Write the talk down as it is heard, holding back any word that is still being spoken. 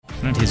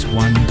and his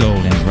one goal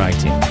in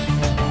writing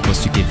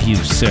was to give you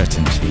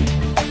certainty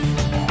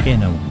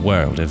in a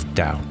world of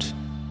doubt.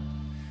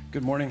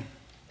 Good morning.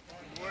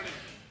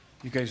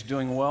 You guys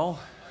doing well?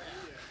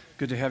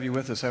 Good to have you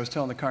with us. I was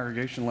telling the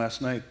congregation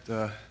last night,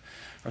 our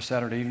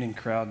Saturday evening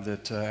crowd,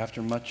 that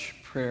after much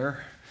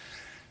prayer,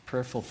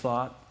 prayerful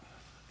thought,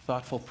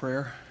 thoughtful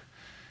prayer,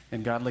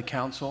 and godly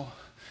counsel,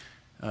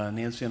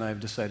 Nancy and I have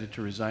decided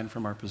to resign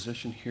from our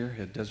position here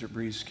at Desert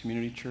Breeze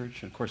Community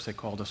Church. And of course, they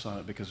called us on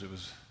it because it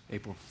was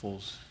April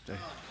Fool's Day.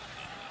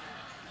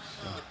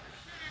 So,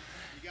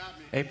 You got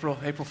me.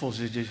 April Fool's,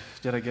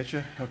 did I get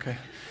you? Okay.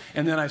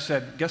 And then I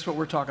said, guess what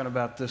we're talking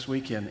about this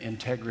weekend?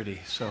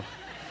 Integrity. So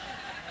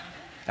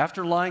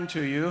after lying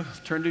to you,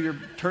 turn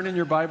in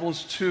your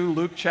Bibles to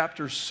Luke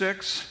chapter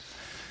 6.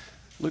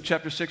 Luke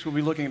chapter 6, we'll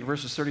be looking at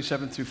verses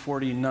 37 through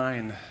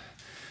 49.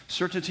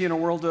 Certainty in a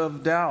world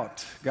of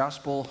doubt.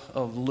 Gospel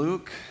of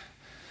Luke,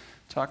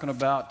 talking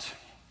about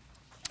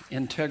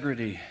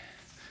integrity.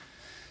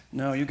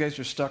 No, you guys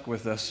are stuck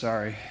with us,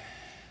 sorry.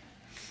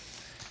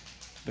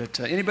 But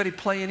anybody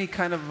play any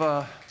kind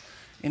of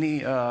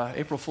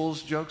April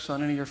Fool's jokes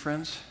on any of your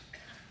friends?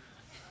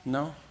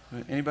 No?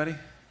 Anybody?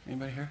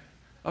 Anybody here?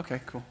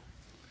 Okay, cool.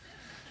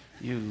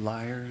 You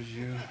liars,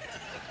 you.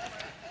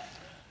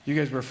 You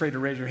guys were afraid to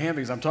raise your hand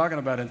because I'm talking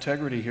about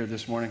integrity here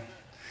this morning.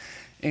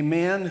 A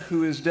man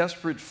who is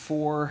desperate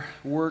for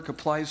work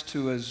applies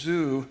to a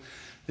zoo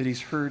that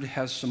he's heard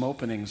has some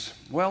openings.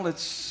 Well,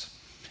 it's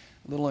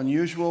a little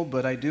unusual,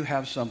 but I do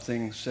have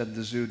something, said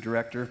the zoo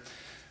director.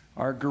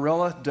 Our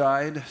gorilla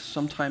died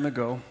some time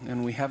ago,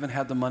 and we haven't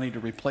had the money to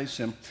replace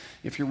him.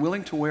 If you're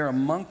willing to wear a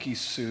monkey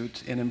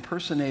suit and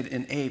impersonate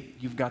an ape,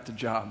 you've got the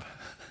job.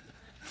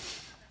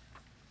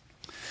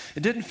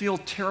 It didn't feel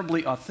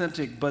terribly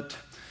authentic, but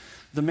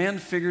the man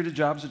figured a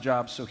job's a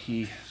job, so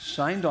he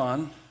signed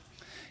on.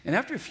 And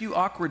after a few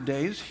awkward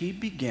days, he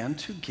began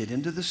to get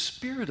into the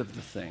spirit of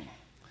the thing.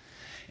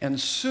 And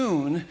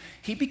soon,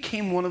 he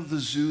became one of the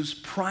zoo's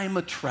prime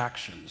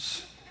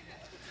attractions.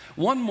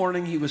 One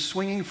morning, he was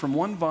swinging from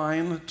one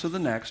vine to the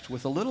next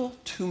with a little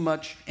too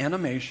much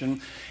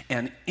animation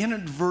and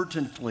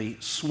inadvertently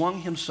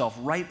swung himself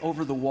right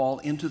over the wall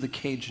into the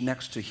cage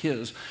next to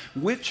his,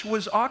 which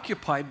was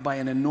occupied by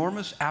an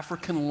enormous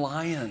African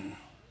lion.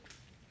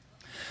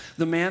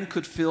 The man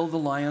could feel the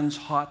lion's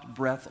hot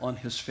breath on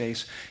his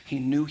face. He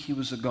knew he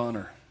was a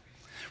goner.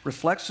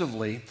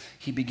 Reflexively,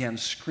 he began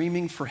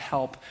screaming for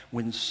help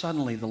when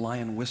suddenly the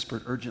lion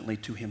whispered urgently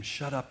to him,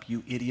 "Shut up,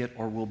 you idiot,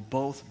 or we'll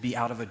both be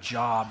out of a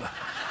job."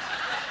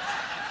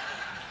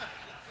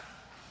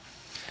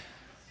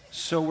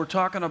 So we're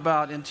talking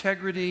about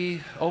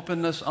integrity,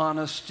 openness,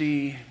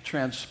 honesty,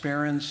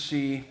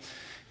 transparency.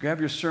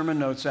 Grab your sermon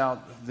notes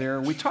out there.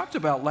 We talked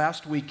about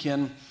last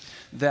weekend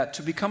that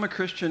to become a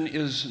Christian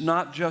is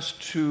not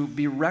just to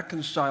be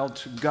reconciled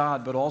to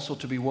God, but also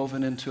to be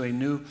woven into a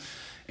new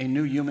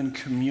human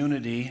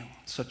community,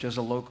 such as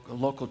a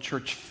local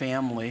church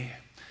family,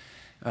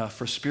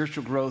 for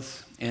spiritual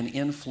growth and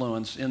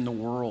influence in the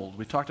world.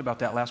 We talked about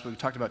that last week. We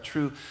talked about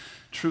true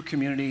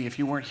community. If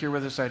you weren't here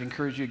with us, I'd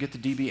encourage you to get the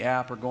DB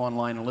app or go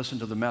online and listen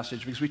to the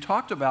message, because we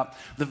talked about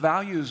the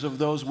values of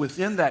those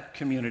within that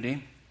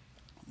community,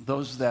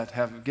 those that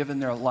have given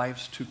their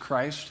lives to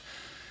Christ,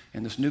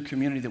 and this new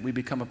community that we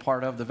become a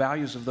part of, the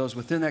values of those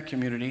within that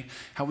community,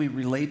 how we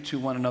relate to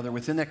one another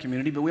within that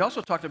community. But we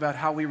also talked about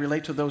how we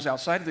relate to those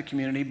outside of the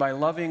community by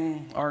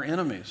loving our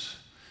enemies.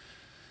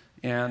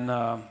 And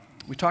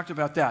we talked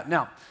about that.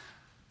 Now,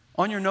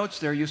 on your notes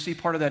there, you see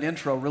part of that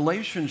intro,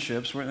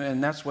 relationships,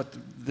 and that's what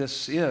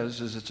this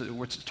is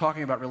we're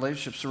talking about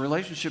relationships. So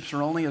relationships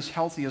are only as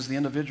healthy as the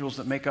individuals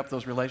that make up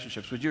those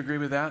relationships. Would you agree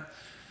with that?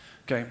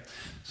 Okay,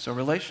 so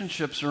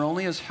relationships are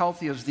only as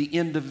healthy as the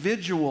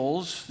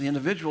individuals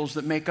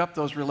that make up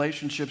those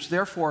relationships.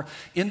 Therefore,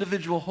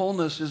 individual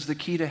wholeness is the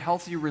key to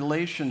healthy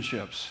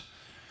relationships.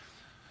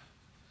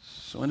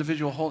 So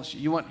individual wholeness,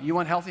 you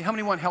want healthy? How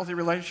many want healthy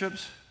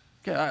relationships?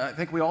 Okay, I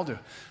think we all do.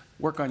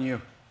 Work on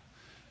you.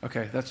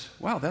 Okay, that's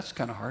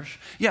kind of harsh.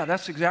 Yeah,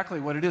 that's exactly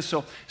what it is.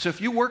 So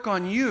if you work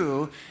on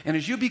you, and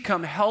as you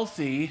become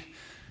healthy,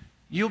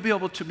 you'll be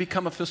able to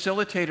become a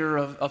facilitator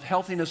of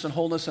healthiness and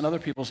wholeness in other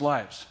people's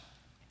lives.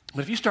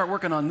 But if you start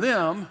working on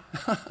them,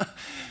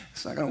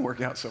 it's not going to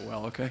work out so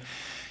well, okay?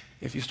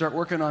 If you start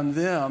working on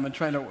them and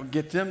trying to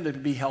get them to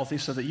be healthy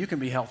so that you can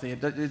be healthy,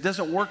 it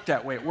doesn't work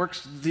that way. It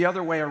works the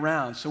other way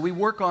around. So we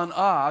work on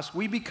us,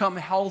 we become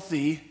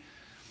healthy,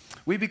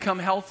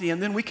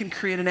 and then we can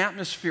create an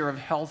atmosphere of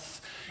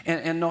health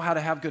and know how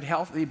to have good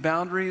healthy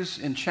boundaries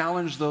and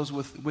challenge those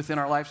within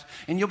our lives.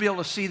 And you'll be able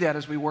to see that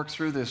as we work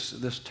through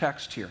this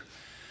text here.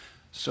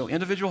 So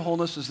individual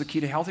wholeness is the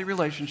key to healthy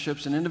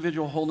relationships, and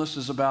individual wholeness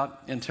is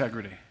about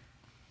integrity.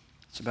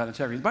 It's about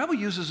integrity. The Bible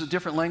uses a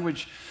different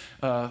language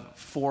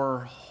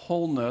for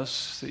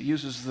wholeness. It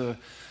uses the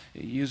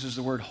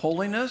word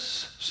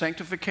holiness,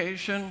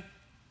 sanctification.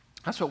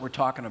 That's what we're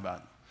talking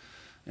about.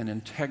 and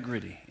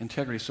integrity.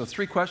 Integrity. So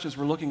 3 questions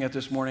we're looking at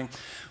this morning.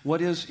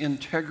 What is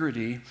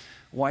integrity?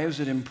 Why is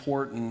it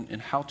important?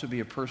 And how to be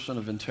a person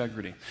of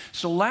integrity.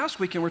 So last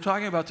weekend we're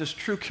talking about this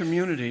true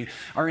community,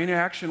 our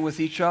interaction with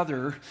each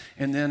other,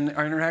 and then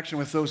our interaction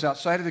with those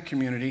outside of the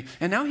community.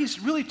 And now he's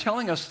really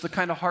telling us the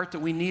kind of heart that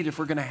we need if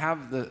we're going to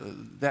have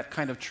that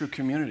kind of true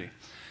community.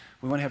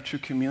 We want to have true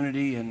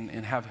community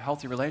and have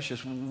healthy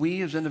relationships.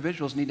 We as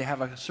individuals need to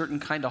have a certain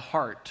kind of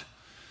heart.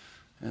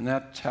 And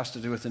that has to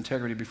do with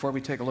integrity. Before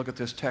we take a look at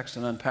this text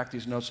and unpack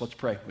these notes, let's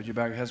pray. Would you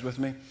bow your heads with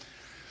me?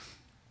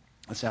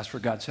 Let's ask for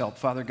God's help.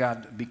 Father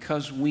God,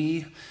 because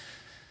we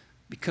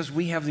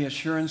have the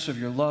assurance of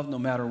your love no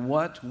matter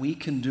what, we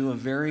can do a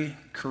very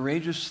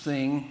courageous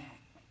thing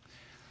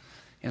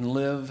and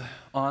live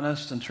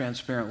honest and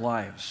transparent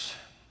lives.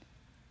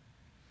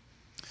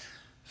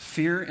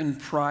 Fear and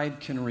pride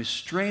can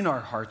restrain our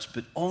hearts,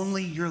 but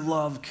only your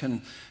love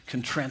can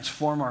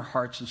transform our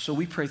hearts. And so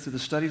we pray through the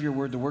study of your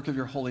word, the work of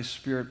your Holy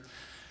Spirit,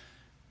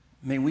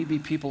 may we be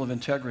people of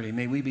integrity.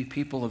 May we be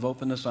people of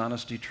openness,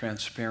 honesty,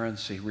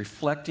 transparency,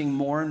 reflecting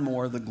more and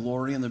more the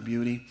glory and the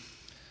beauty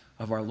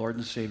of our Lord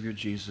and Savior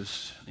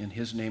Jesus. In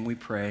his name we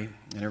pray.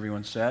 And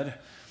everyone said,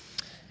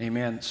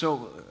 amen.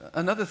 So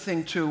another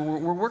thing too,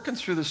 we're working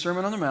through the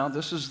Sermon on the Mount.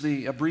 This is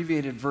the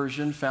abbreviated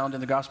version found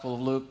in the Gospel of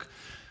Luke,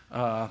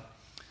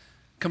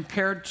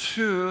 compared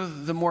to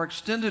the more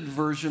extended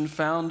version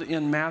found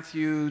in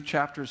Matthew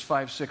chapters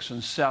 5, 6,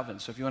 and 7.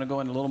 So if you want to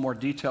go into a little more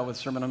detail with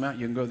Sermon on the Mount,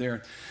 you can go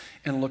there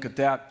and look at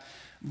that.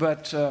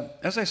 But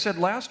as I said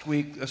last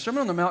week, a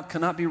Sermon on the Mount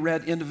cannot be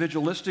read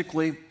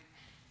individualistically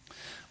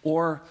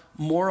or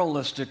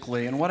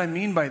moralistically. And what I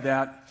mean by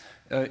that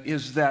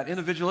is that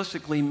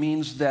individualistically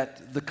means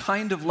that the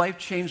kind of life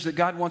change that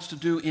God wants to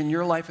do in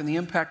your life and the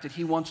impact that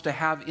he wants to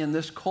have in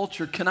this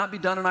culture cannot be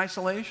done in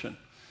isolation.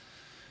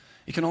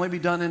 It can only be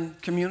done in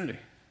community.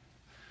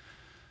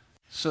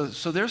 So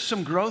there's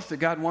some growth that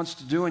God wants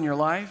to do in your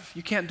life.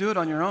 You can't do it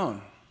on your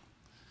own.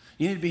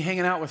 You need to be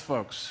hanging out with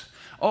folks.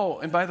 Oh,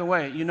 and by the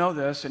way, you know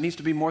this, it needs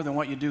to be more than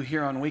what you do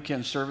here on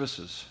weekend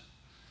services.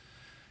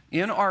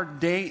 In our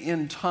day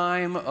and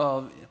time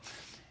of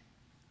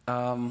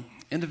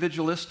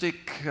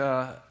individualistic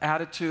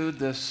attitude,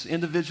 this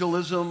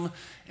individualism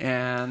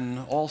and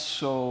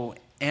also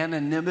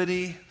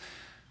anonymity,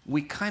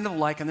 we kind of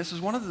like, and this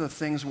is one of the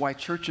things why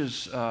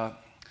churches,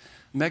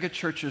 mega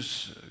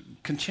churches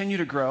continue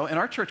to grow, and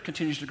our church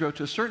continues to grow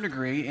to a certain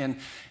degree, and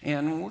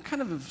we're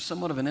kind of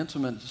somewhat of an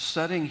intimate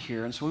setting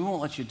here, and so we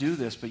won't let you do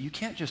this, but you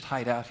can't just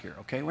hide out here,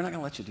 okay? We're not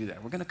going to let you do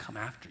that. We're going to come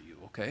after you,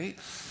 okay?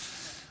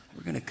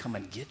 We're going to come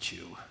and get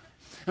you.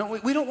 And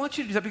we don't want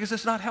you to do that because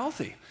it's not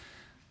healthy.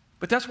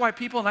 But that's why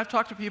people, and I've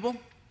talked to people,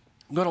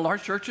 go to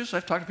large churches,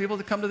 I've talked to people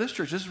that come to this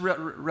church. This is a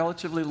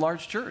relatively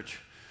large church.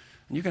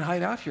 You can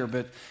hide out here,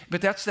 but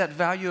that's that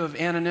value of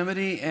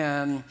anonymity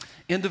and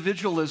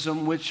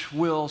individualism which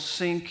will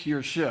sink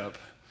your ship.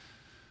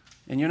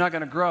 And you're not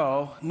going to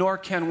grow, nor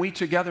can we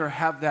together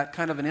have that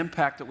kind of an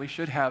impact that we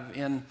should have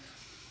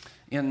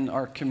in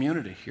our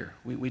community here.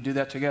 We do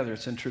that together.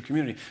 It's in true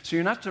community. So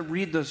you're not to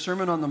read the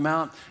Sermon on the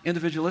Mount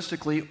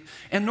individualistically,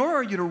 and nor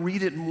are you to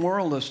read it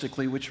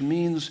moralistically, which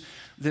means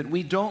that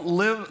we don't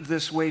live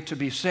this way to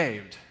be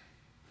saved.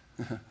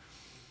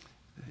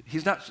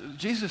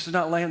 Jesus is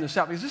not laying this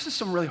out because this is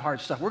some really hard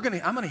stuff. I'm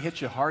going to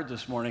hit you hard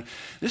this morning.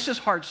 This is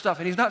hard stuff.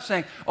 And he's not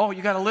saying, oh,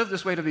 you got to live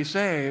this way to be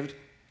saved.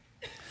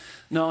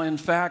 No, in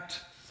fact,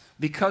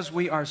 because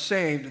we are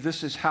saved,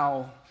 this is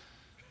how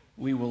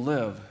we will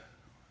live.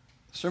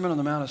 The Sermon on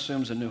the Mount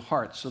assumes a new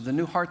heart. So the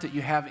new heart that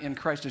you have in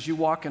Christ as you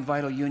walk in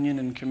vital union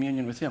and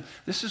communion with him,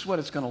 this is what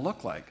it's going to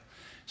look like.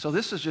 So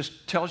this is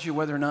just tells you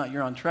whether or not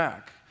you're on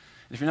track.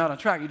 If you're not on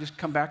track, you just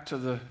come back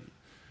to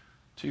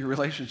your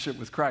relationship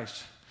with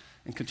Christ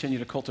and continue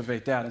to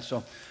cultivate that. And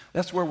so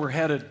that's where we're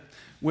headed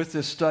with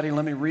this study.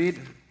 Let me read.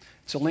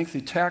 It's a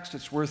lengthy text.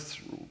 It's worth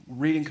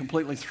reading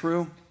completely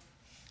through.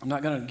 I'm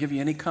not going to give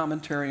you any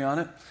commentary on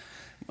it.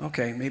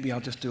 Okay, maybe I'll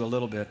just do a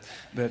little bit,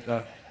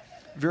 but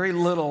very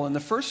little. In the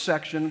first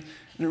section,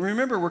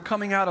 remember we're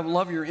coming out of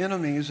love your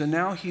enemies, and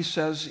now he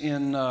says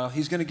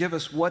he's going to give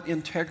us what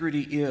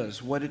integrity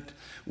is. What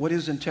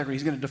is integrity?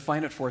 He's going to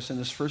define it for us in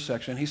this first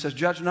section. He says,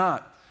 judge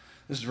not.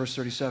 This is verse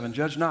 37.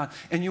 Judge not,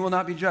 and you will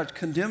not be judged.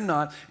 Condemn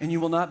not, and you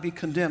will not be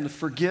condemned.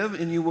 Forgive,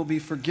 and you will be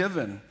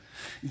forgiven.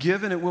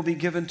 Give, and it will be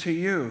given to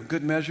you.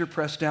 Good measure,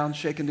 pressed down,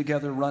 shaken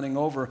together, running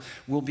over,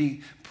 will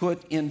be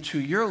put into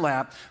your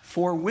lap.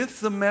 For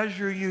with the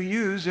measure you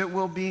use, it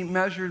will be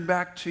measured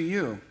back to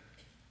you.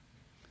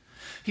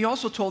 He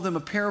also told them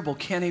a parable.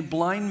 Can a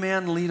blind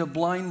man lead a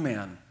blind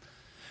man?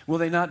 Will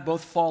they not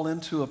both fall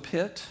into a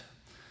pit?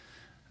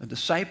 A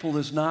disciple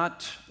is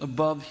not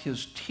above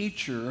his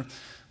teacher,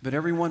 but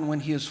everyone,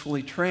 when he is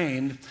fully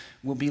trained,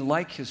 will be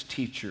like his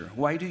teacher.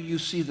 Why do you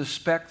see the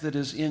speck that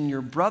is in your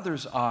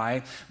brother's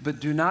eye, but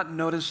do not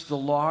notice the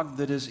log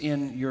that is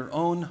in your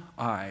own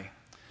eye?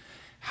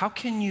 How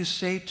can you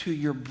say to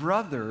your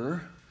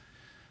brother,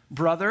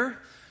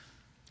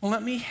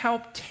 Let me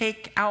help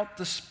take out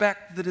the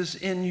speck that is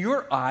in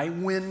your eye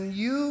when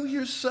you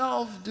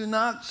yourself do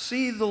not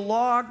see the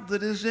log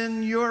that is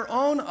in your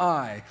own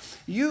eye.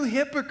 You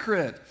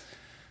hypocrite.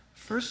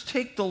 First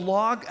take the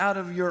log out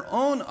of your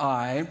own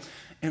eye,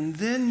 and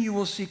then you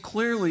will see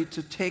clearly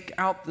to take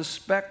out the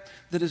speck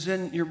that is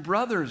in your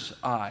brother's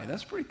eye.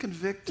 That's pretty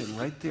convicting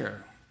right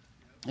there.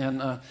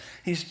 And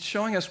he's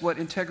showing us what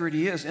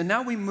integrity is. And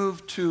now we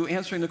move to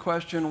answering the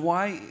question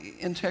why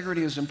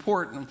integrity is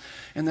important.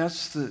 And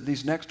that's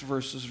these next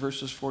verses,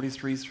 verses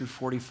 43 through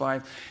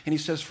 45. And he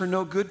says, "For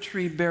no good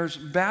tree bears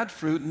bad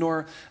fruit,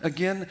 nor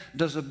again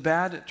does a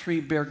bad tree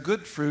bear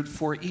good fruit,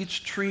 for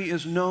each tree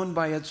is known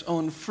by its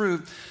own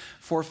fruit.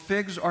 For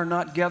figs are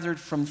not gathered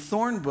from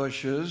thorn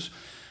bushes,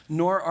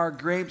 nor are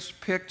grapes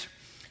picked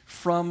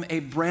from a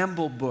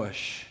bramble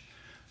bush.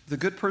 The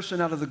good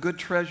person out of the good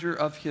treasure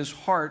of his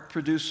heart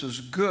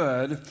produces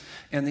good,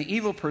 and the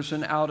evil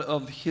person out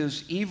of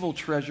his evil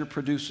treasure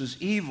produces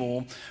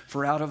evil,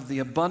 for out of the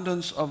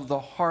abundance of the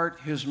heart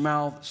his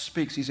mouth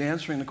speaks." He's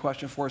answering the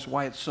question for us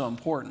why it's so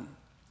important.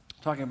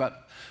 Talking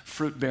about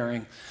fruit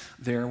bearing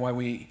there, why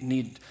we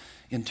need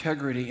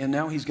integrity. And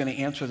now he's going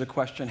to answer the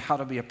question how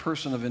to be a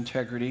person of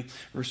integrity.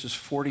 Verses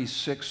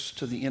 46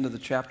 to the end of the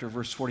chapter,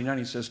 verse 49,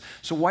 he says,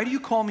 "So why do you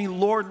call me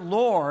Lord,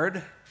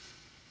 Lord,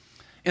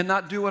 and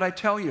not do what I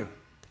tell you?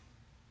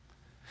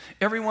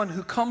 Everyone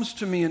who comes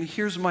to me and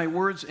hears my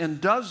words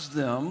and does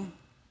them,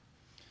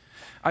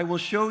 I will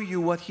show you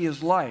what he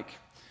is like.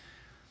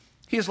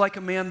 He is like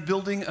a man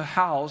building a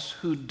house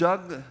who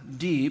dug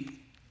deep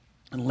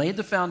and laid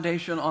the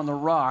foundation on the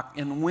rock,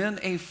 and when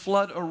a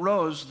flood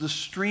arose, the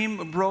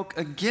stream broke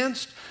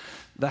against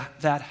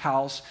that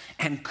house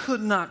and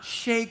could not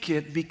shake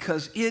it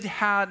because it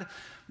had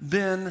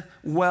been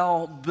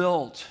well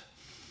built.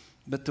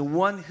 But the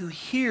one who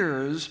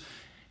hears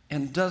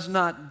and does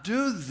not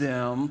do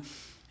them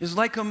is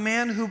like a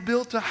man who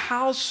built a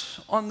house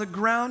on the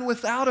ground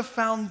without a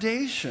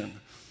foundation.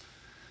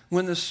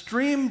 When the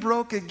stream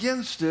broke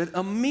against it,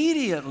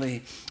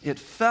 immediately it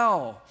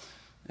fell,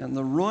 and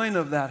the ruin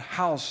of that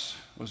house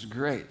was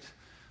great."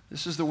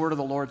 This is the word of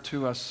the Lord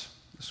to us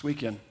this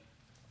weekend.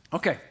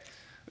 Okay,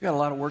 we got a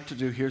lot of work to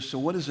do here. So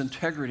what is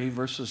integrity?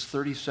 Verses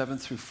 37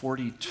 through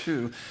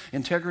 42.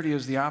 Integrity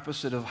is the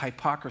opposite of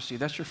hypocrisy.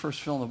 That's your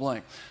first fill in the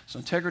blank. So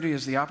integrity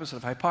is the opposite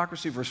of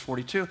hypocrisy. Verse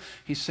 42,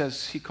 he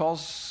says, he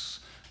calls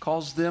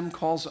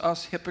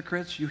us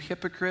hypocrites, you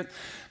hypocrite.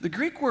 The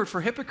Greek word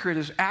for hypocrite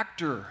is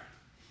actor.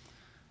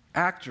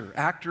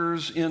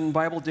 Actors in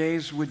Bible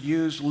days would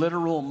use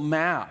literal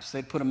masks.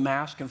 They'd put a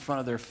mask in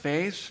front of their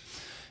face,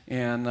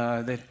 and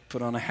they'd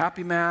put on a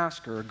happy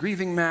mask or a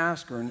grieving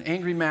mask or an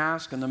angry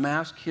mask, and the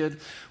mask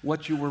hid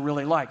what you were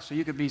really like. So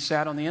you could be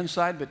sad on the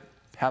inside, but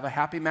have a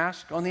happy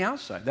mask on the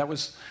outside. That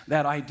was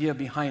that idea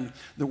behind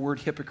the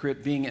word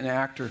hypocrite, being an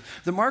actor.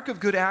 The mark of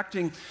good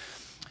acting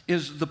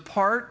is the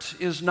part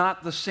is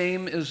not the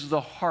same as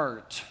the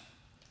heart.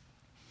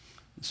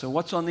 So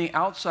what's on the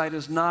outside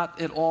is not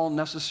at all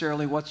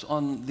necessarily what's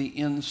on the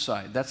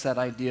inside. That's that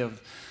idea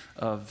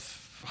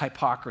of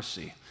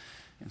hypocrisy.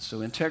 And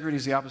so integrity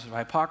is the opposite of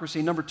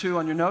hypocrisy. Number 2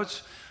 on your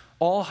notes,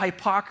 all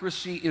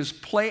hypocrisy is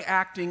play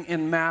acting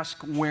and mask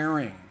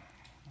wearing.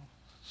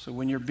 So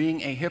when you're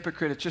being a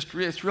hypocrite,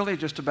 it's really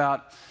just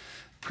about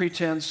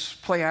pretense,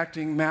 play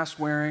acting, mask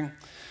wearing.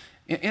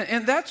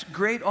 And that's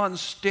great on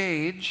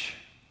stage,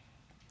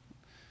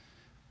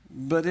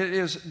 but it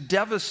is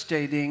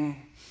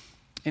devastating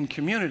in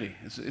community.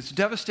 It's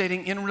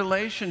devastating in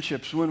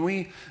relationships. When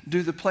we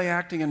do the play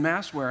acting and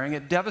mask wearing,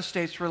 it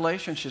devastates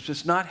relationships.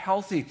 It's not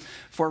healthy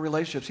for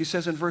relationships. He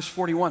says in verse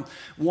 41,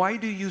 "Why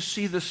do you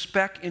see the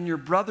speck in your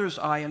brother's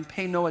eye and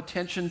pay no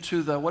attention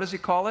to the," what does he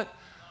call it?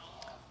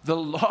 The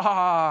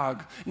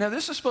log. Now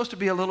this is supposed to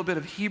be a little bit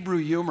of Hebrew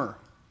humor.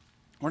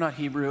 We're not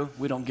Hebrew.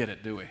 We don't get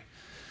it, do we?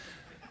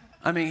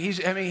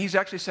 He's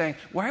actually saying,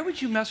 why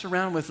would you mess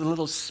around with a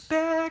little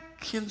speck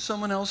in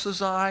someone else's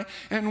eye,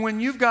 and when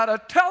you've got a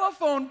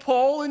telephone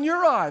pole in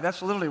your eye?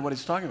 That's literally what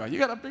he's talking about. You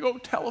got a big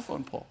old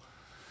telephone pole,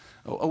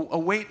 a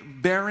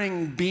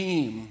weight-bearing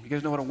beam. You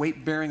guys know what a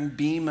weight-bearing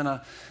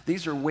beam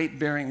these are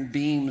weight-bearing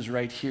beams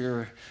right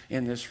here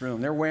in this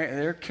room.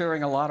 They're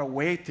carrying a lot of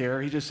weight there.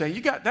 He's just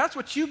saying, that's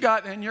what you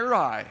got in your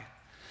eye.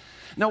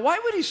 Now, why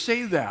would he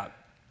say that?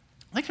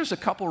 I think there's a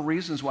couple of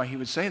reasons why he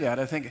would say that.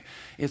 I think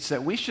it's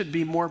that we should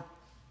be more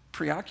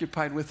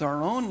preoccupied with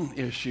our own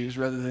issues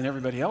rather than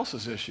everybody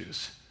else's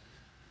issues.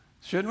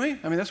 Shouldn't we?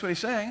 That's what he's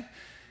saying.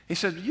 He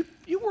said,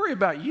 you worry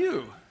about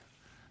you.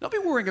 Don't be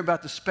worrying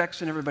about the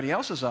specks in everybody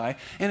else's eye.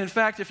 And in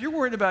fact, if you're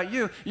worried about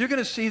you, you're going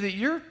to see that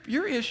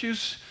your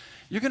issues,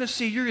 you're going to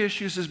see your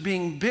issues as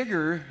being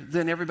bigger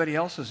than everybody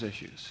else's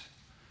issues.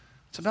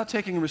 It's about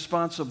taking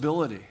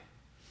responsibility.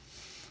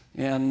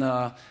 And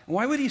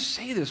why would he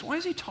say this? Why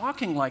is he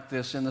talking like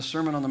this in the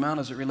Sermon on the Mount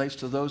as it relates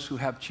to those who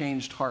have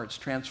changed hearts,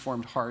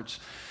 transformed hearts,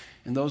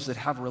 and those that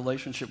have a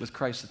relationship with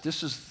Christ, that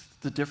this is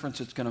the difference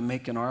it's going to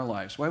make in our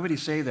lives? Why would he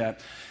say that?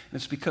 And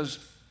it's because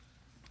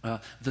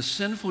the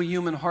sinful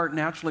human heart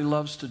naturally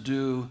loves to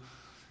do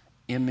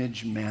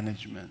image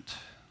management.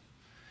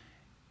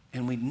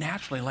 And we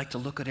naturally like to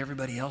look at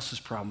everybody else's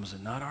problems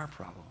and not our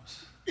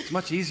problems. It's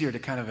much easier to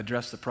kind of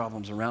address the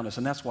problems around us,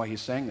 and that's why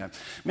he's saying that.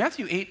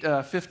 Matthew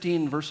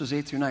 8:15, verses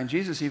 8 through 9,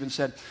 Jesus even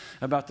said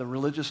about the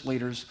religious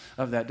leaders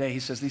of that day, he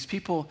says, these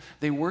people,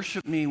 they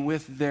worship me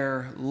with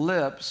their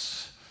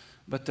lips,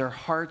 but their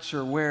hearts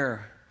are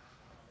where?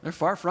 They're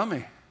far from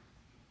me.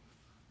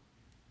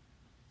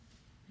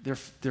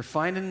 They're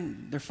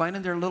finding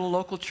their little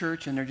local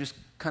church, and they're just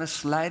kind of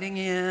sliding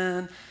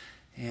in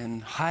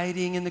and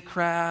hiding in the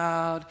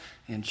crowd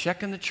and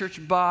checking the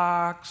church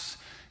box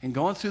and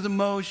going through the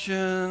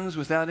motions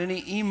without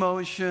any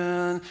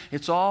emotion.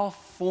 It's all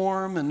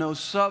form and no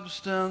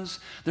substance.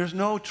 There's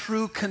no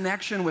true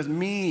connection with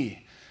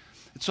me.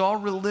 It's all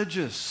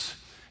religious.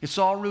 It's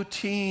all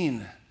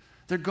routine.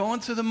 They're going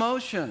through the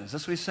motions.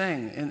 That's what he's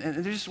saying. And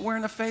they're just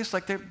wearing a face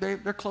like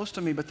they're close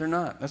to me, but they're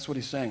not. That's what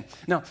he's saying.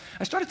 Now,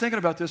 I started thinking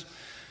about this.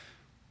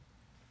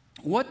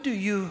 What do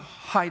you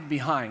hide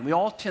behind? We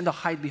all tend to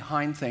hide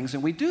behind things,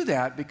 and we do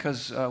that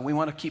because we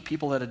want to keep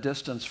people at a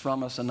distance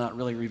from us and not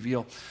really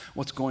reveal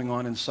what's going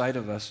on inside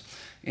of us.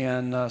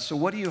 And so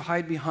what do you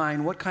hide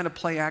behind? What kind of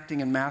play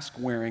acting and mask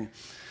wearing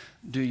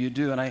do you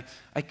do? And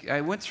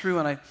I went through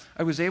and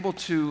I was able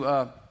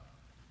to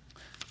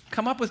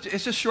come up with,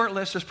 it's a short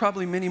list. There's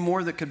probably many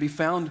more that could be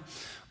found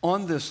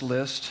on this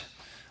list.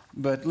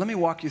 But let me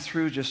walk you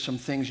through just some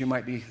things you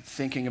might be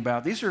thinking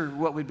about. These are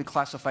what would be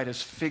classified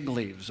as fig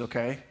leaves,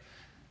 okay?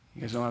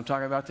 You guys know what I'm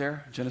talking about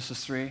there?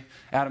 Genesis 3.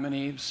 Adam and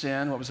Eve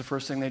sin. What was the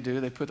first thing they do?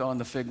 They put on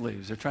the fig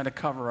leaves. They're trying to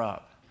cover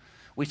up.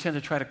 We tend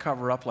to try to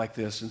cover up like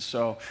this. And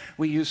so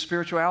we use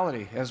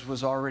spirituality, as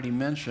was already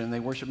mentioned. They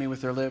worship me with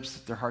their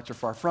lips. Their hearts are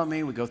far from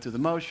me. We go through the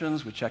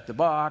motions. We check the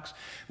box.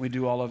 We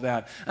do all of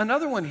that.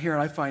 Another one here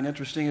I find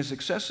interesting is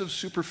excessive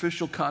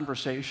superficial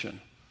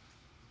conversation.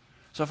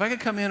 So if I could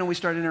come in and we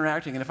start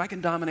interacting, and if I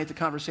can dominate the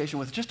conversation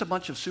with just a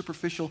bunch of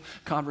superficial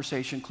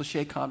conversation,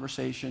 cliche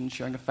conversation,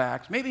 sharing of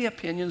facts, maybe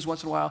opinions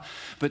once in a while,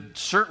 but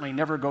certainly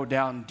never go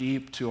down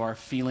deep to our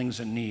feelings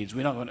and needs.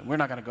 We're not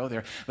going to go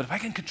there. But if I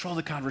can control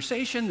the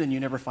conversation, then you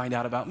never find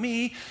out about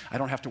me. I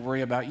don't have to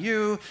worry about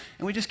you.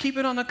 And we just keep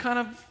it on the kind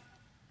of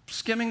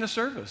skimming the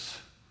surface.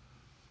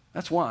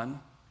 That's one.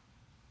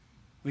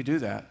 We do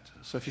that.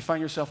 So if you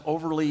find yourself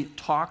overly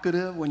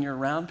talkative when you're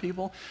around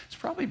people, it's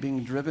probably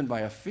being driven by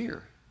a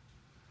fear.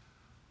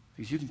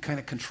 Because you can kind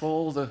of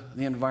control the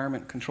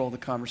environment, control the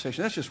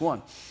conversation. That's just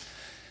one.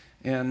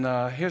 And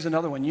here's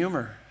another one,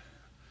 humor.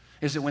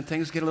 Is it when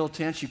things get a little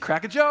tense, you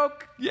crack a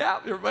joke? Yeah,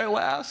 everybody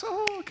laughs.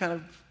 Oh, kind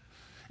of.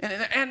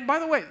 And by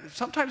the way,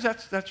 sometimes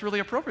that's really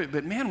appropriate.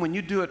 But man, when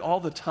you do it all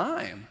the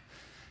time,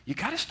 you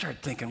got to start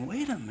thinking,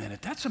 wait a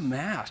minute, that's a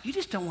mask. You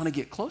just don't want to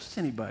get close to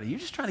anybody. You're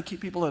just trying to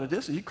keep people at a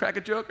distance. You crack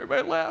a joke,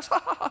 everybody laughs.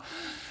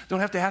 Don't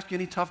have to ask you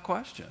any tough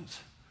questions.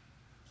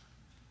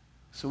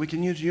 So we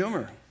can use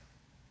humor.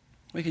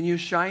 We can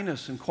use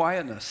shyness and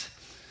quietness.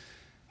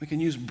 We can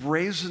use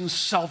brazen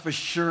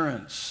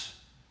self-assurance.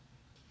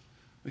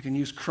 We can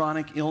use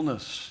chronic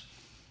illness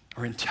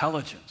or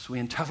intelligence.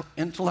 We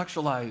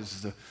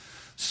intellectualize the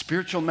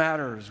spiritual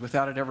matters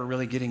without it ever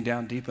really getting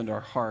down deep into our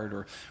heart.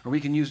 Or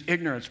we can use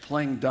ignorance,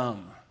 playing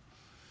dumb,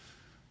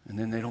 and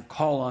then they don't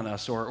call on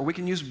us. Or we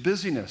can use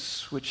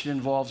busyness, which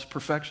involves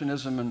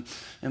perfectionism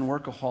and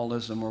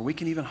workaholism. Or we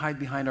can even hide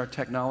behind our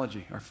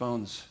technology, our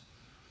phones,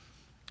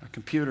 our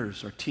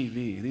computers, our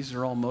TV. These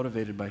are all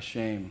motivated by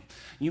shame.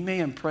 You may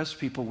impress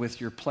people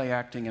with your play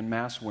acting and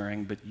mask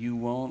wearing, but you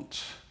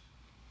won't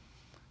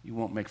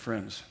make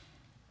friends.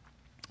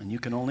 And you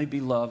can only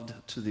be loved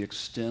to the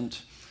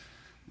extent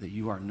that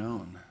you are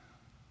known.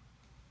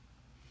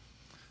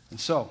 And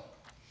so,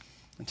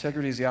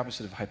 integrity is the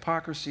opposite of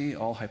hypocrisy.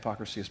 All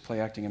hypocrisy is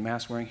play acting and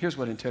mask wearing. Here's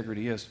what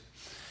integrity is.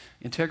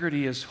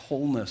 Integrity is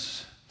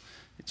wholeness.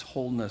 It's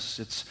wholeness.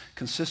 It's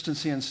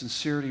consistency and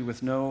sincerity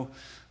with no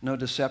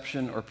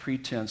deception or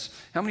pretense.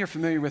 How many are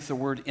familiar with the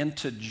word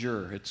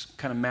integer? It's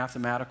kind of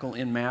mathematical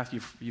in math.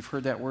 You've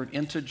heard that word,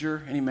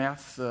 integer. Any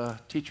math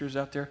teachers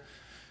out there?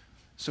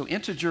 So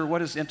integer,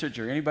 what is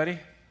integer? Anybody?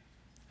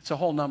 It's a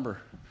whole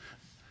number.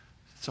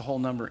 It's a whole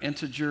number.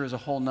 Integer is a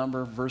whole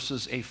number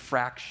versus a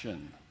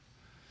fraction.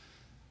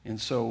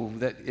 And so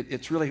that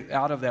it's really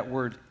out of that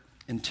word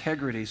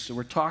integrity. So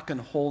we're talking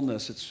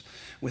wholeness. It's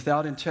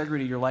without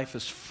integrity, your life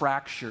is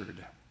fractured.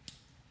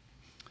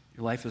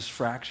 Your life is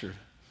fractured.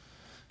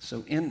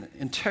 So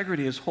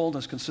integrity is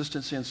wholeness,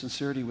 consistency, and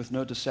sincerity with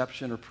no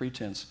deception or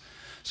pretense.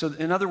 So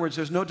in other words,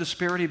 there's no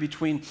disparity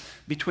between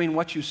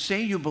what you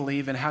say you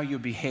believe and how you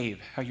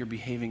behave, how you're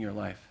behaving your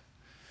life.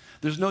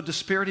 There's no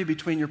disparity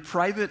between your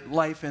private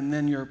life and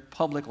then your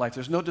public life.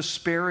 There's no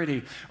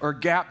disparity or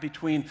gap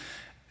between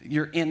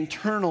your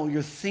internal,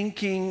 your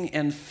thinking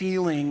and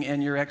feeling,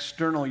 and your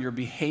external, your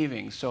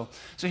behaving. So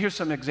here's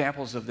some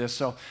examples of this.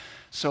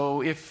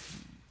 So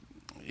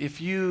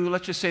if you,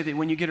 let's just say that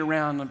when you get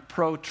around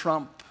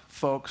pro-Trump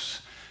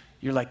folks,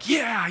 you're like,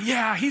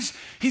 yeah, he's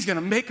going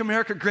to make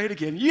America great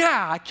again.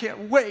 Yeah, I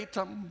can't wait.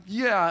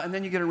 Yeah. And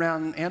then you get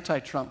around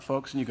anti-Trump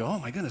folks and you go, oh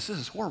my goodness, this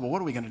is horrible.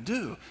 What are we going to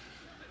do?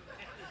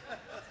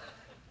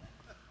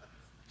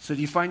 So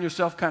do you find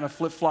yourself kind of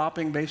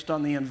flip-flopping based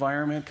on the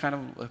environment, kind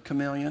of a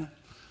chameleon?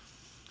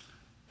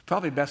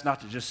 Probably best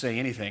not to just say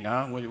anything,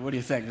 huh? What do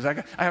you think?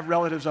 Because I have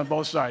relatives on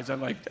both sides. I'm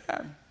like,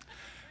 Dad,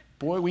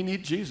 boy, we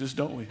need Jesus,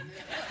 don't we?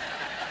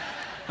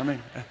 I mean,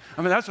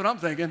 that's what I'm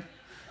thinking.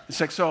 It's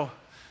like, so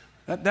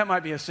that might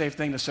be a safe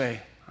thing to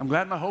say. I'm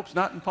glad my hope's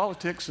not in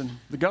politics and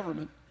the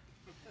government.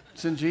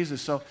 It's in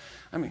Jesus. So,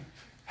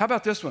 how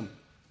about this one?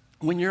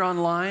 When you're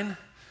online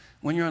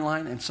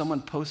and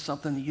someone posts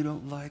something that you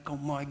don't like, oh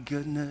my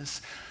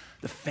goodness,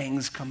 the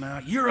fangs come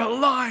out. You're a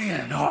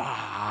lion.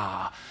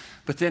 Ah.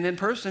 But then in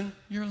person,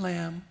 you're a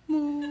lamb.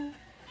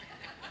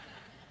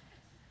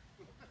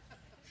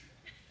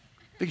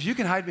 Because you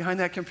can hide behind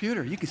that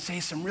computer. You can say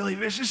some really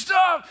vicious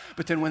stuff.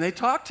 But then when they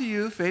talk to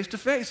you face to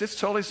face, it's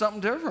totally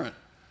something different.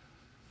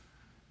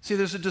 See,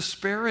 there's a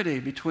disparity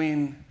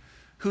between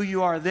who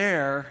you are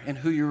there and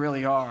who you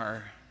really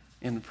are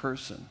in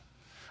person.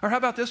 Or how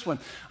about this one?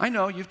 I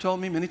know you've told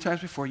me many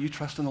times before, you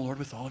trust in the Lord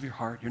with all of your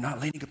heart. You're not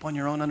leaning upon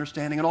your own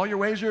understanding. In all your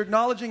ways, you're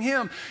acknowledging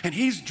Him, and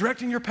He's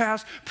directing your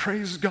path.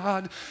 Praise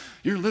God.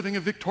 You're living a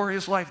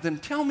victorious life. Then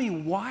tell me,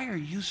 why are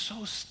you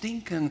so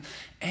stinking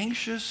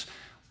anxious,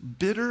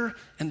 bitter,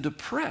 and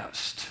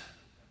depressed?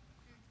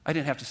 I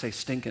didn't have to say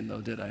stinking,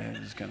 though, did I? I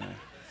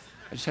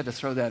just had to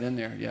throw that in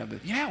there.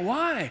 Yeah,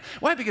 why?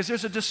 Why? Because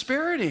there's a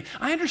disparity.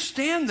 I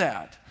understand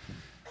that.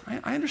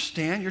 I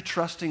understand you're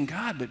trusting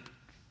God, but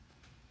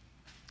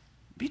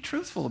be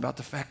truthful about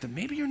the fact that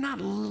maybe you're not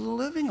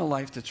living a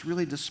life that's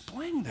really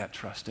displaying that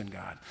trust in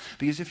God.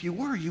 Because if you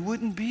were, you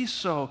wouldn't be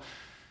so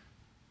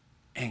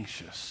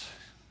anxious.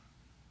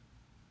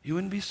 You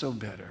wouldn't be so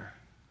bitter.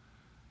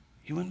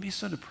 You wouldn't be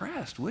so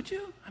depressed, would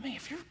you?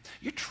 If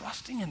you're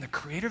trusting in the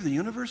Creator of the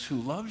universe who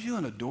loves you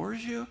and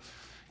adores you,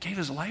 gave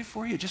His life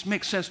for you, it just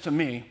makes sense to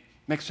me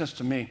that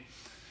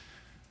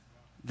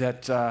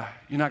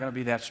you're not going to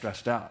be that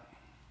stressed out.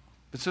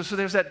 But so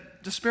there's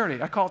that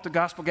disparity. I call it the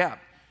gospel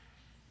gap.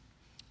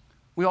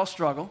 We all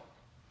struggle.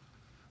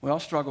 We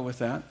all struggle with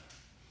that.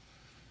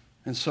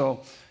 And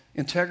so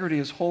integrity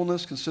is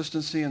wholeness,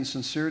 consistency, and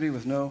sincerity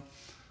with no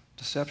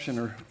deception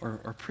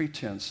or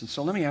pretense. And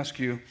so let me ask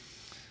you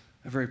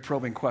a very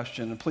probing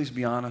question, and please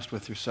be honest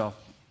with yourself.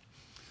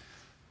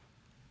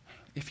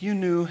 If you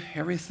knew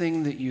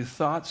everything that you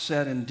thought,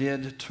 said, and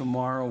did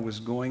tomorrow was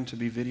going to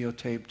be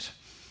videotaped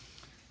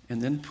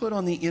and then put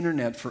on the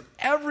internet for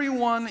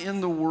everyone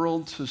in the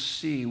world to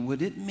see,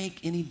 would it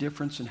make any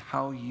difference in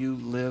how you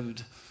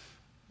lived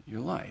your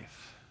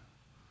life?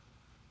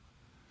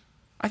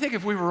 I think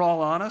if we were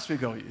all honest, we'd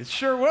go, it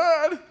sure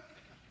would.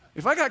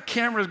 If I got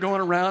cameras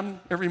going around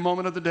every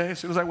moment of the day, as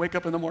soon as I wake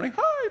up in the morning,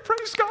 hi,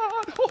 praise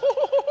God.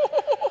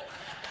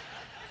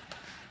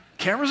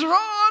 Cameras are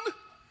on.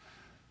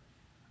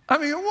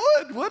 It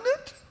would, wouldn't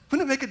it?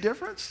 Wouldn't it make a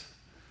difference?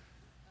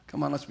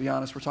 Come on, let's be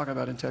honest. We're talking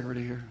about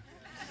integrity here.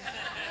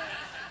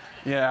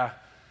 Yeah.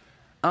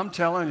 I'm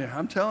telling you,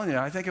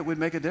 I think it would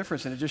make a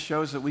difference, and it just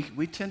shows that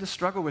we tend to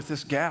struggle with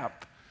this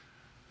gap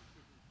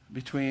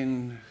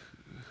between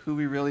who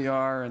we really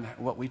are and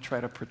what we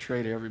try to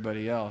portray to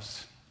everybody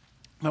else.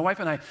 My wife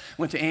and I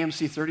went to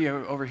AMC 30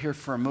 over here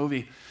for a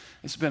movie.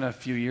 It's been a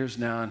few years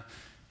now,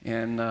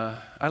 and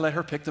I let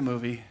her pick the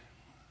movie.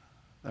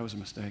 That was a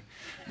mistake.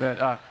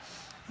 But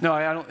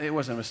no, it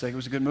wasn't a mistake. It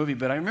was a good movie.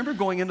 But I remember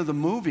going into the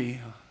movie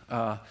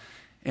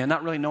and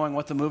not really knowing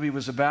what the movie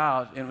was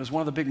about. And it was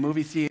one of the big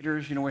movie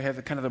theaters, where we have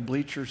the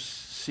bleacher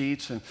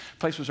seats, and the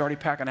place was already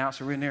packing out,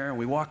 so we're in there, and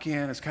we walk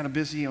in, it's kind of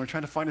busy, and we're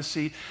trying to find a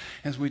seat.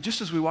 And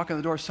just as we walk in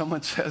the door,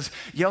 someone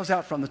yells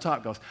out from the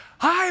top, goes,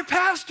 "Hi,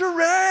 Pastor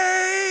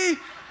Ray!"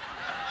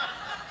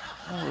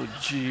 Oh,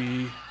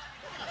 gee.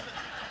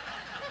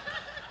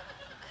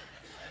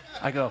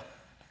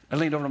 I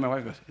leaned over to my wife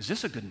and goes, "Is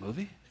this a good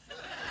movie?"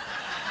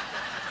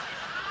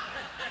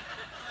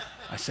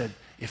 I said,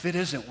 "If it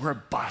isn't, we're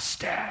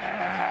busted."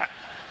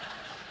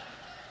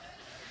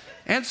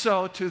 And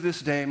so to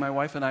this day, my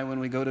wife and I, when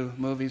we go to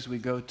movies, we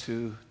go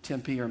to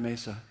Tempe or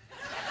Mesa.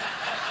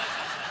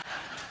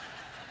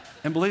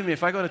 And believe me,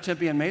 if I go to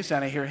Tempe and Mesa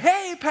and I hear,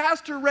 "Hey,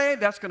 Pastor Ray,"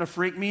 that's going to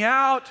freak me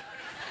out.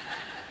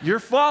 You're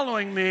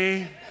following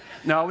me.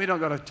 No, we don't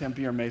go to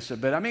Tempe or Mesa.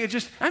 But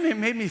it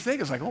made me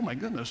think, it's like, oh my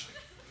goodness.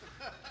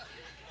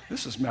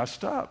 This is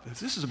messed up.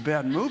 If this is a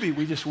bad movie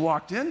we just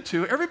walked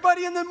into,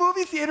 everybody in the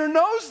movie theater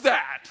knows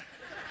that.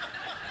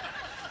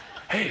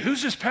 "Hey,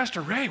 who's this Pastor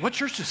Ray? What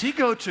church does he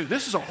go to?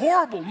 This is a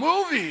horrible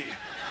movie."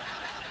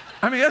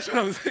 That's what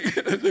I was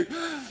thinking.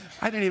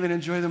 I didn't even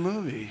enjoy the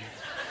movie.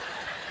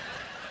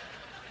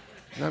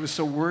 I was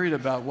so worried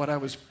about what I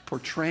was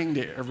portraying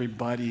to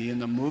everybody in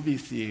the movie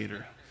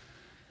theater.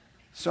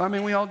 So,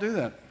 we all do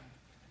that.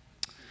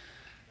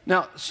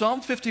 Now,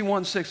 Psalm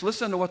 51:6,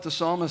 listen to what the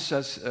psalmist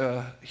says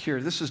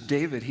here. This is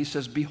David. He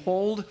says,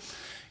 "Behold,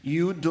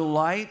 you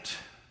delight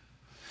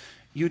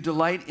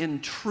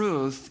in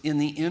truth in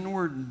the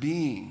inward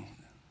being."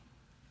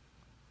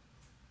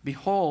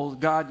 Behold,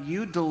 God,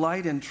 you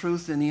delight in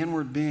truth in the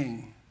inward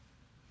being.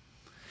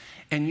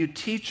 And you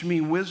teach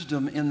me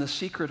wisdom in the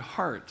secret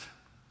heart.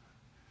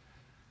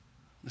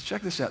 Let's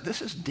check this out.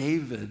 This is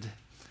David.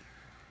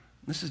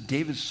 This is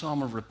David's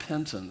psalm of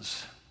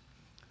repentance.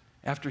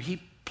 After he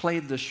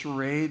played the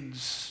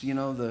charades,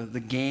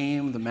 the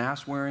game, the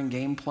mask-wearing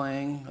game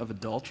playing of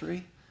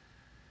adultery,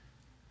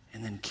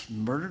 and then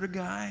murdered a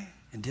guy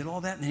and did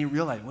all that, and then he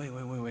realized,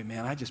 wait,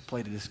 man, I just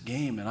played this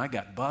game and I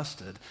got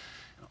busted.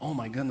 Oh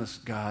my goodness,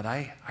 God,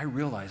 I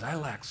realized I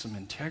lacked some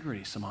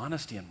integrity, some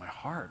honesty in my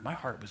heart. My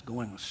heart was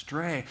going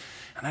astray,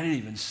 and I didn't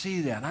even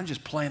see that. I'm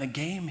just playing a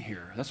game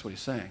here. That's what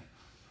he's saying.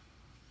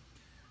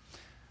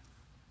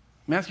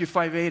 Matthew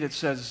 5:8, it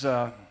says,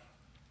 the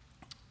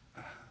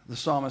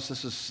psalmist,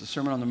 this is the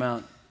Sermon on the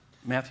Mount,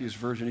 Matthew's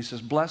version. He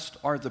says, blessed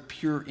are the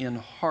pure in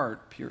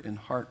heart,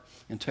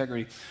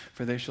 integrity,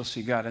 for they shall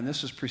see God. And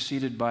this is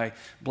preceded by,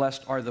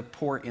 blessed are the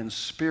poor in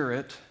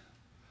spirit.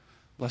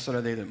 Blessed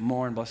are they that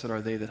mourn. Blessed are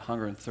they that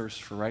hunger and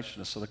thirst for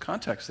righteousness. So the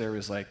context there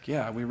is like,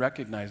 yeah, we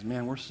recognize,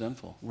 man, we're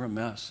sinful. We're a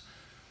mess.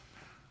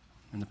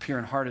 And the pure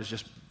in heart is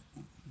just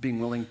being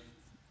willing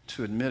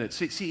to admit it.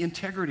 See,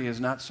 integrity is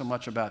not so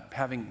much about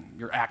having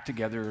your act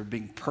together or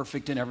being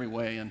perfect in every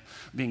way and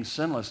being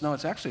sinless. No,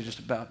 it's actually just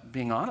about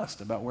being honest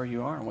about where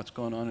you are and what's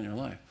going on in your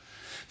life.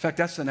 In fact,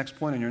 that's the next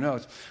point in your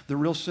notes. The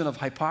real sin of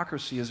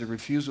hypocrisy is a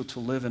refusal to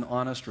live in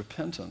honest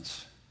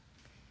repentance.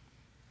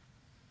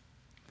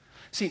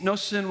 See, no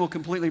sin will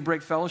completely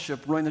break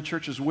fellowship, ruin the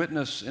church's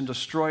witness, and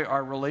destroy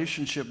our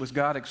relationship with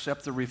God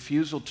except the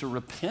refusal to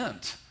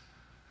repent.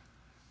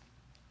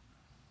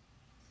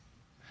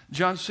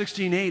 John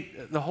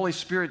 16:8, the Holy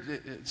Spirit,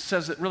 it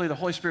says that really the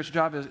Holy Spirit's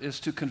job is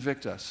to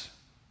convict us.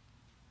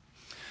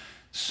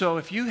 So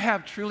if you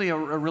have truly a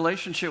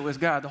relationship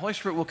with God, the Holy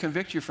Spirit will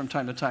convict you from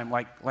time to time,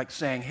 like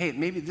saying, hey,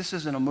 maybe this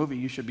isn't a movie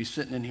you should be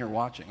sitting in here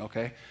watching,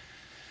 okay?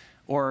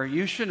 Or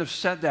you shouldn't have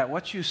said that.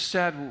 What you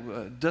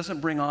said doesn't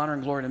bring honor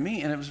and glory to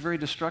me, and it was very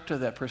destructive to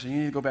that person. You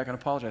need to go back and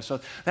apologize. So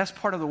that's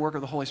part of the work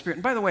of the Holy Spirit.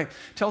 And by the way, it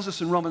tells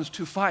us in Romans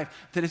 2:5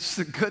 that it's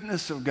the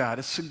goodness of God.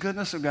 It's the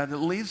goodness of God that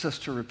leads us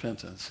to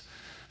repentance.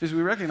 Because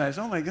we recognize,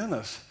 oh my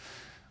goodness,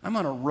 I'm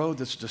on a road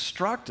that's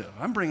destructive.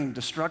 I'm bringing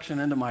destruction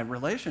into my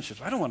relationships.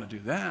 I don't want to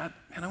do that.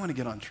 Man, I want to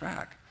get on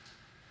track.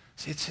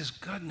 See, it's His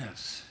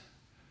goodness.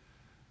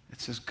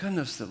 It's His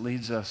goodness that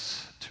leads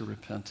us to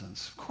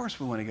repentance. Of course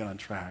we want to get on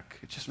track.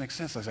 It just makes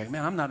sense. I say,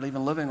 man, I'm not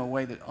even living a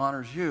way that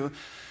honors you.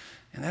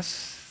 And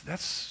that's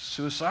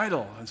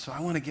suicidal. And so I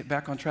want to get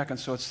back on track. And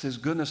so it's His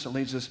goodness that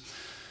leads us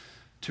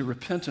to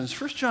repentance.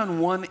 1 John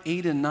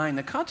 1:8 and 9,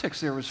 the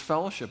context there was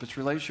fellowship. It's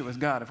relationship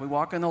with God. If we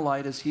walk in the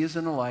light as He is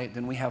in the light,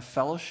 then we have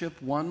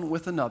fellowship one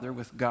with another,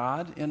 with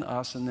God in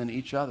us and then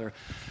each other.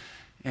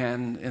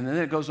 And then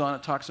it goes on,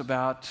 it talks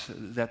about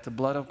that the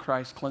blood of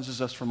Christ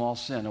cleanses us from all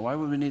sin. And why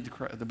would we need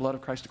the blood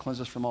of Christ to cleanse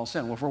us from all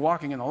sin? Well, if we're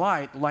walking in the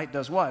light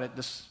does what?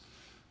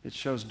 It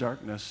shows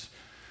darkness.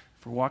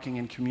 If we're walking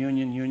in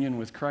union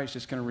with Christ,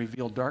 it's going to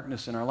reveal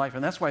darkness in our life.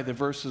 And that's why the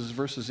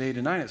verses 8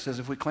 and 9, it says,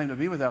 if we claim to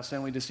be without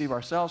sin, we deceive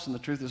ourselves and the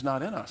truth is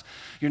not in us.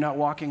 You're not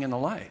walking in the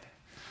light.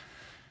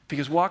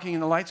 Because walking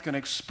in the light is going to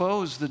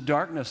expose the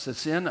darkness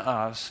that's in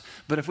us.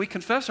 But if we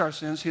confess our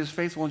sins, He is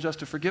faithful and just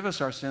to forgive us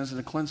our sins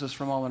and to cleanse us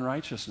from all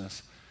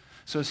unrighteousness.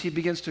 So as He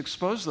begins to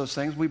expose those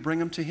things, we bring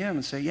them to Him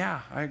and say,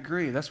 yeah, I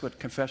agree. That's what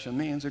confession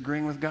means,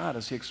 agreeing with God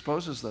as He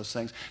exposes those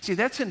things. See,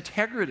 that's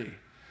integrity.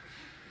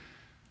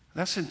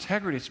 That's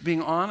integrity. It's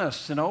being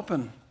honest and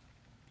open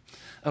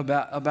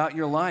about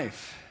your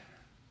life.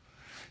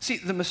 See,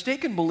 the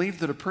mistaken belief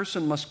that a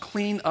person must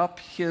clean up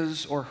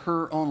his or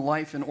her own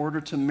life in order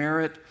to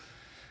merit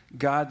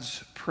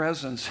God's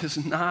presence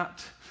is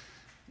not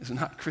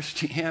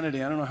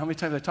Christianity. I don't know how many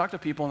times I talk to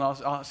people and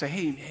I'll say,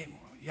 hey,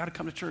 you got to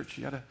come to church.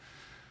 You got to,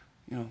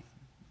 why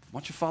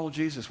don't you follow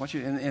Jesus?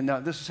 And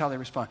this is how they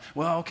respond.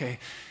 Well, okay.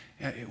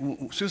 As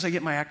soon as I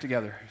get my act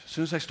together, as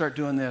soon as I start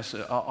doing this,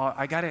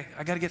 I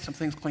gotta get some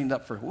things cleaned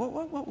up first.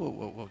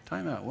 Whoa,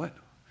 time out. What?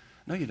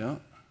 No, you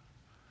don't.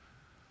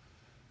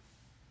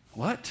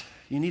 What?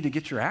 You need to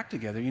get your act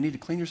together. You need to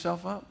clean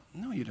yourself up?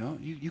 No, you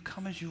don't. You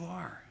come as you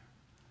are.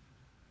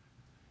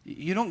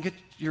 You don't get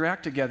your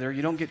act together.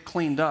 You don't get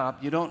cleaned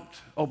up. You don't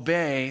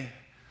obey,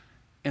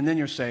 and then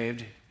you're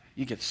saved.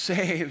 You get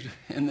saved,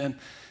 and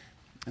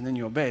then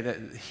you obey. That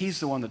He's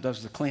the one that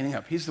does the cleaning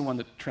up. He's the one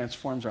that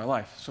transforms our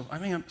life. So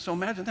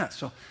imagine that.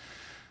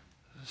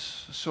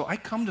 So I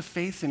come to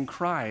faith in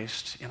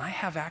Christ, and I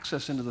have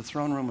access into the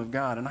throne room of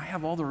God, and I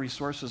have all the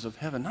resources of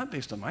heaven, not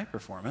based on my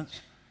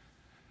performance,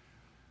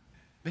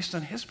 based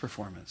on His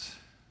performance,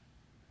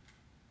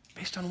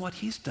 based on what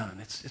He's done.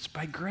 It's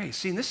by grace.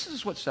 See, and this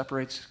is what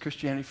separates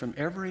Christianity from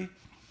every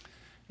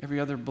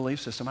other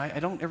belief system. I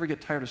don't ever get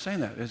tired of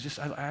saying that. It's just,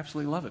 I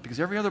absolutely love it. Because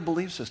every other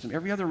belief system,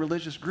 every other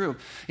religious group,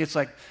 it's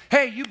like,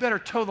 hey, you better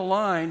toe the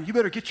line. You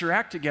better get your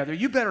act together.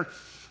 You better,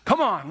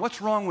 come on,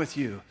 what's wrong with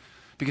you?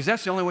 Because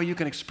that's the only way you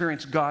can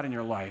experience God in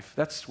your life.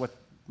 That's what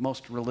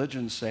most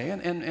religions say.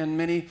 And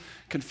many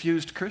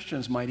confused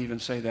Christians might even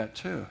say that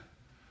too.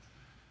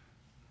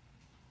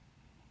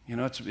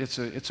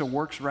 It's a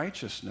works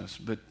righteousness.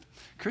 But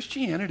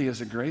Christianity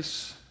is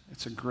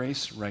it's a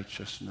grace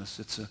righteousness.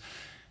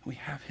 We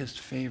have His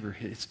favor.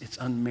 It's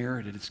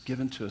unmerited. It's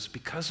given to us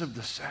because of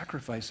the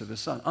sacrifice of His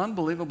Son.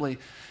 Unbelievably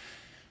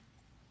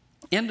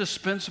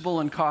indispensable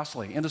and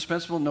costly.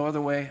 Indispensable, no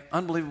other way.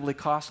 Unbelievably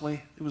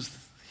costly. It was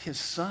his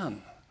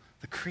son,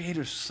 the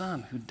Creator's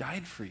son, who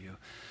died for you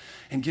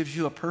and gives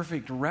you a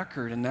perfect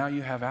record, and now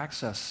you have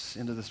access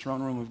into the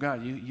throne room of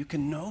God. You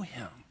can know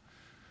him.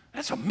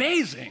 That's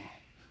amazing.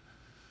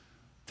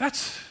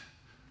 That's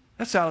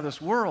out of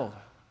this world.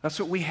 That's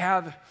what we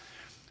have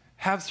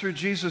through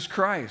Jesus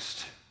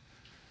Christ.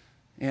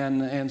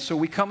 And so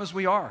we come as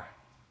we are.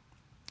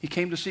 He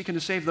came to seek and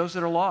to save those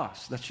that are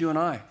lost. That's you and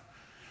I.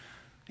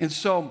 And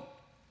so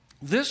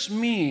this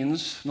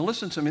means, now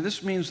listen to me,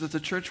 this means that the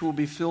church will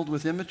be filled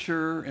with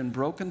immature and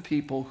broken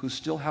people who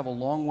still have a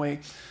long way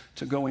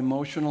to go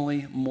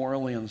emotionally,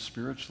 morally, and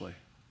spiritually.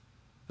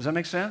 Does that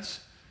make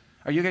sense?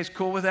 Are you guys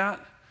cool with that?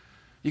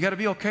 You got to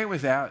be okay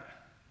with that.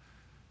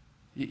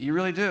 You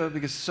really do,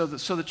 because so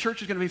the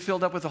church is going to be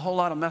filled up with a whole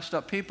lot of messed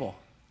up people.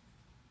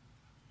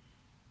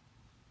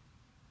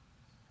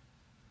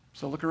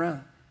 So look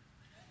around.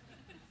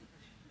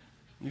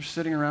 You're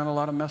sitting around a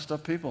lot of messed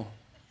up people.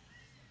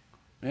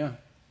 Yeah.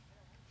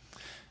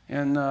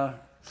 And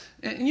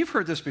you've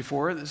heard this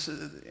before, and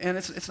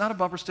it's not a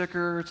bumper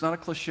sticker, it's not a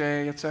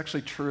cliche, it's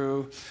actually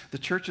true. The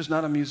church is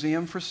not a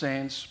museum for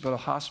saints, but a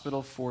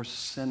hospital for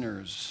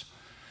sinners.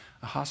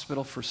 A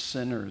hospital for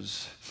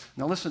sinners.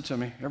 Now listen to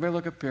me. Everybody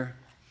look up here.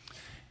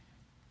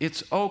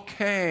 It's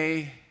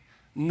okay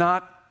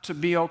not to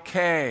be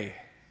okay.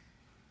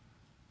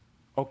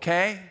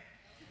 Okay?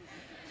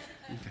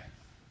 Okay.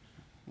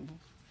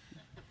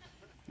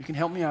 You can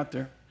help me out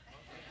there.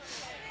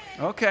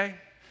 Okay.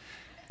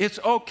 It's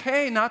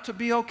okay not to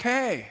be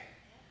okay.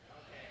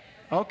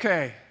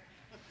 Okay.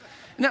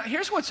 Now,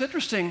 here's what's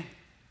interesting,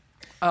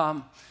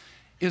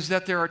 is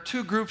that there are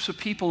two groups of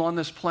people on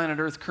this planet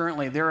Earth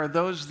currently. There are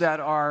those that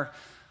are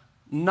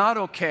not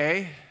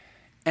okay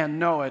and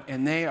know it,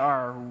 and they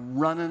are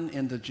running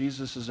into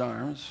Jesus'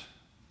 arms.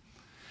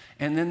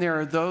 And then there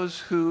are those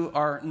who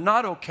are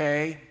not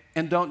okay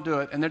and don't do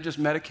it, and they're just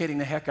medicating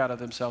the heck out of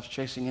themselves,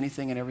 chasing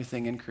anything and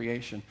everything in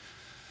creation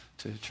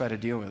to try to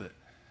deal with it.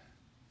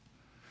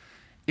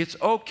 It's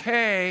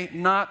okay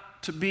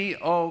not to be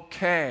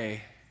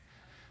okay,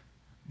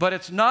 but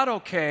it's not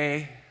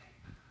okay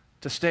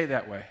to stay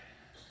that way.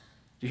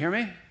 Do you hear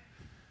me?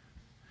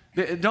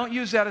 Don't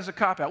use that as a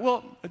cop-out.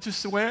 Well, it's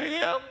just the way I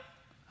am.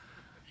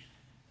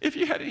 If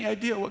you had any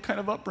idea what kind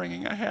of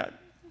upbringing I had,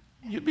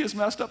 you'd be as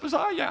messed up as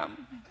I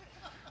am.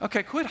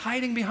 Okay, quit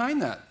hiding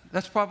behind that.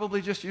 That's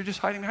probably just, you're just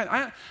hiding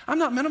behind. I'm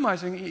not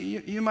minimizing.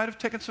 You might have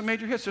taken some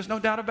major hits. There's no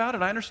doubt about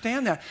it. I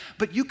understand that.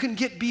 But you can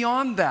get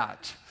beyond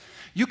that.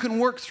 You can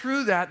work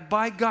through that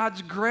by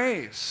God's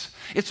grace.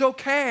 It's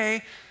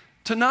okay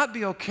to not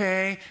be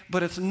okay,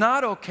 but it's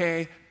not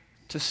okay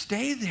to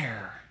stay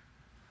there.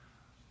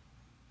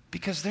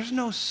 Because there's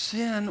no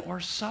sin or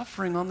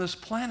suffering on this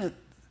planet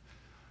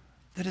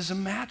that is a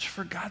match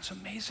for God's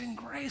amazing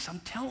grace.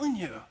 I'm telling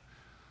you.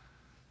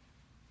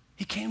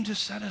 He came to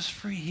set us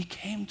free. He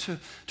came to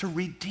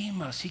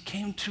redeem us. He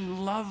came to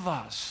love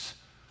us.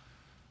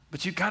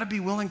 But you've got to be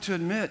willing to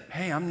admit,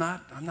 hey, I'm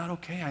not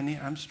okay.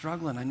 I'm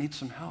struggling. I need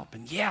some help.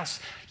 And yes,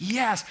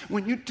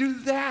 when you do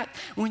that,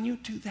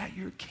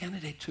 you're a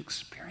candidate to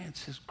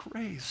experience his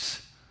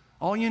grace.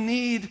 All you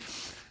need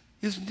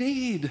is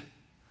need.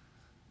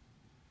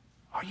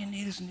 All you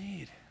need is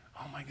need.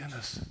 Oh my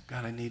goodness,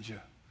 God, I need you.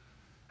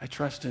 I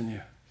trust in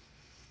you.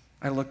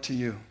 I look to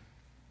you.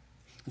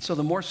 And so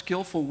the more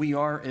skillful we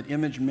are at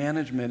image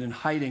management and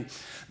hiding,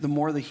 the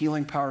more the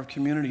healing power of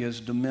community is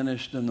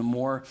diminished, and the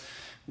more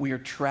we are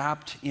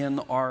trapped in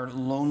our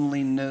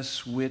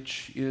loneliness,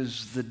 which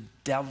is the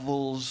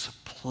devil's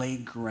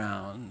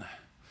playground.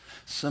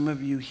 Some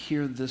of you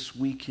here this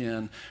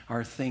weekend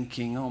are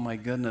thinking, oh my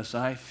goodness,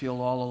 I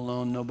feel all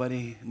alone.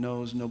 Nobody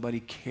knows, nobody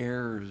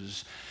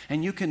cares.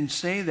 And you can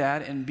say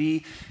that and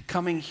be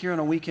coming here on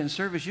a weekend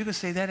service. You can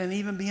say that and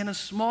even be in a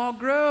small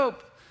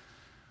group.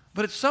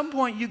 But at some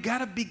point, you got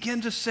to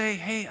begin to say,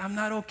 hey, I'm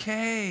not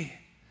okay.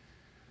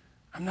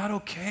 I'm not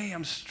okay.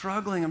 I'm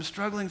struggling. I'm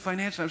struggling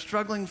financially. I'm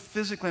struggling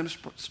physically. I'm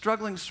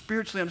struggling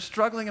spiritually. I'm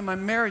struggling in my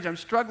marriage. I'm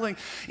struggling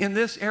in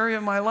this area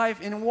of my life.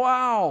 And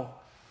wow.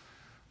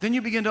 Then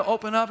you begin to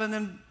open up, and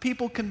then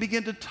people can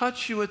begin to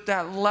touch you at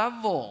that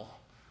level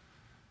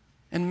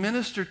and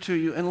minister to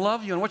you and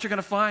love you. And what you're going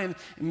to find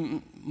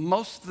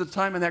most of the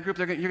time in that group,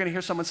 you're going to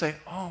hear someone say,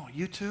 oh,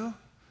 you too?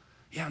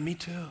 Yeah, me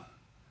too.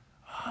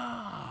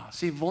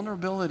 See,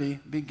 vulnerability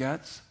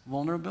begets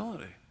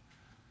vulnerability.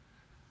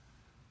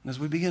 And as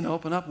we begin to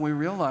open up, we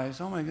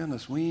realize, oh my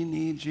goodness, we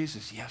need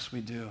Jesus. Yes,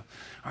 we do.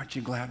 Aren't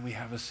you glad we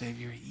have a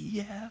Savior?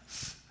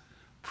 Yes.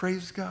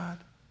 Praise God.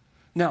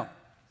 Now,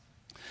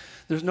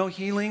 there's no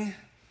healing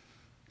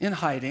in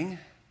hiding,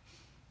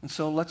 and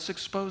so let's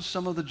expose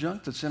some of the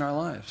junk that's in our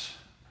lives.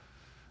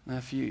 Now,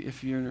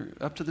 if you're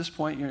up to this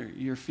point,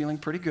 you're feeling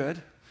pretty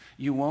good.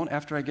 You won't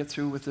after I get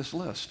through with this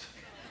list.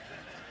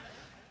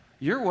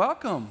 You're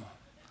welcome.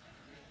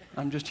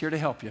 I'm just here to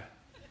help you.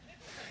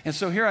 And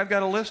so here I've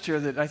got a list here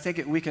that I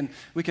think we can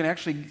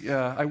actually,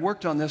 I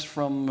worked on this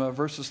from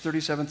verses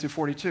 37 through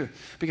 42,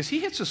 because he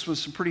hits us with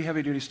some pretty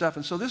heavy-duty stuff.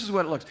 And so this is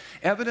what it looks.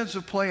 Evidence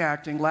of play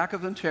acting, lack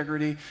of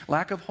integrity,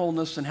 lack of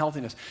wholeness and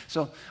healthiness.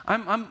 So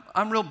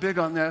I'm real big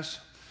on this.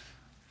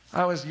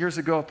 I was years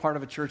ago a part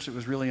of a church that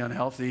was really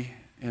unhealthy.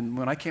 And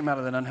when I came out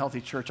of that unhealthy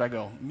church, I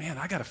go, man,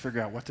 I got to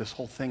figure out what this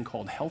whole thing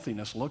called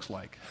healthiness looks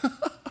like.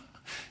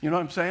 You know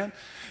what I'm saying?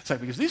 It's like,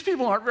 because these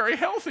people aren't very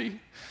healthy.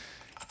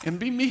 And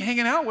me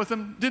hanging out with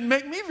them didn't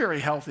make me very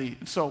healthy.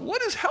 So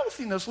what does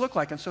healthiness look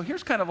like? And so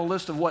here's kind of a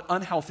list of what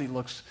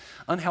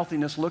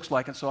unhealthiness looks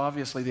like. And so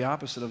obviously the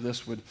opposite of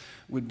this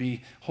would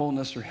be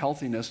wholeness or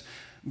healthiness.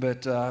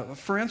 But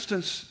for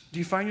instance, do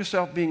you find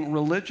yourself being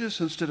religious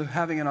instead of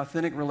having an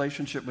authentic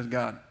relationship with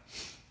God?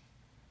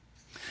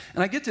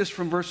 And I get this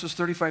from verses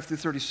 35 through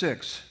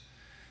 36,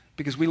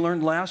 because we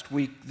learned last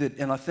week that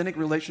an authentic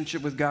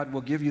relationship with God will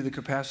give you the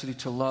capacity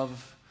to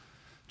love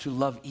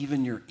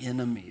even your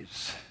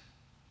enemies.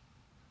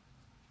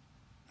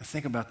 Now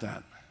think about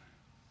that.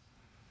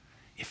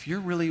 If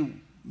you're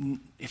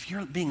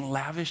being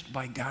lavished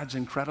by God's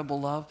incredible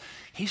love,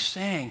 he's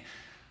saying,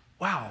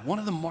 wow, one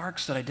of the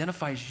marks that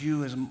identifies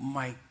you as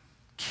my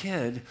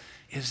kid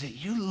is that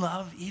you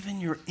love even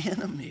your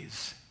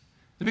enemies.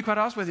 To be quite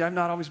honest with you, I've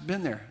not always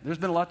been there. There's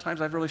been a lot of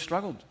times I've really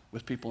struggled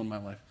with people in my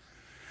life.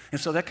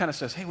 And so that kind of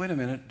says, hey, wait a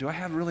minute, do I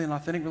have really an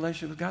authentic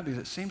relationship with God? Because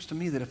it seems to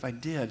me that if I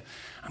did,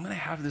 I'm going to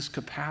have this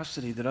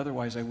capacity that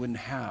otherwise I wouldn't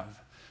have.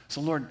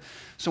 So Lord,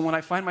 so when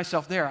I find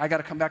myself there, I got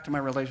to come back to my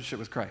relationship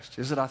with Christ.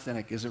 Is it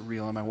authentic? Is it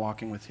real? Am I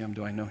walking with him?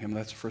 Do I know him?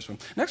 That's the first one.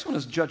 Next one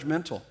is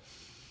judgmental.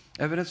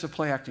 Evidence of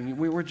play acting.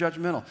 We're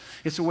judgmental.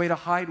 It's a way to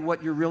hide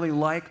what you're really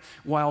like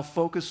while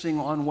focusing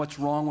on what's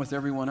wrong with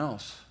everyone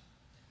else.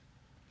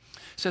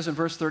 It says in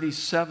verse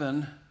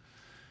 37a,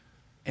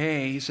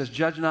 he says,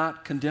 judge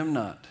not, condemn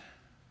not.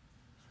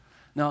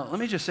 Now, let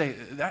me just say,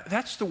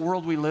 that's the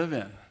world we live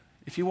in.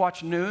 If you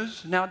watch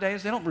news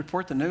nowadays, they don't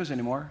report the news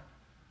anymore.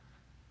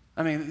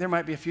 I mean, there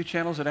might be a few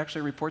channels that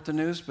actually report the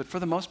news, but for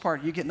the most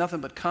part, you get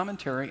nothing but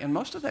commentary, and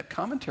most of that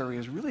commentary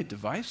is really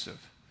divisive.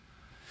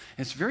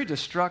 It's very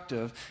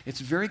destructive.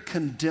 It's very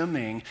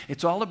condemning.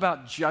 It's all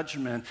about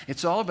judgment.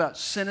 It's all about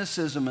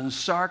cynicism and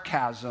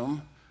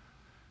sarcasm.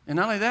 And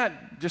not only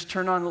that, just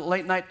turn on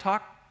late-night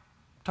talk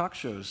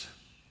shows.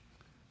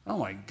 Oh,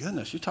 my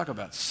goodness, you talk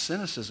about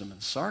cynicism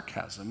and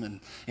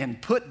sarcasm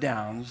and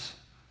put-downs.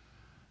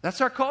 That's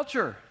our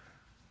culture.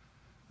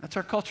 That's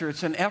our culture.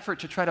 It's an effort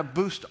to try to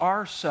boost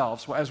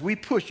ourselves. As we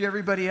push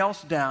everybody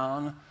else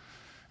down,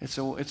 it's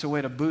a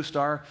way to boost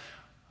our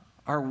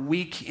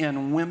weak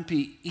and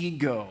wimpy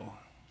ego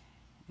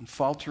and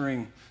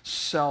faltering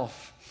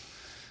self.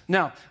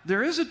 Now,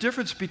 there is a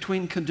difference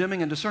between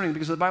condemning and discerning,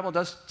 because the Bible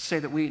does say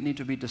that we need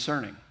to be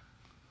discerning.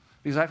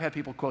 Because I've had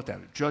people quote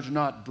that, judge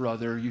not,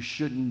 brother, you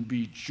shouldn't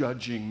be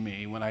judging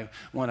me. When I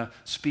want to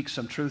speak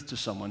some truth to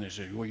someone, they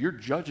say, well, you're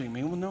judging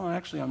me. Well, no,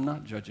 actually, I'm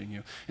not judging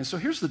you. And so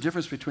here's the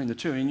difference between the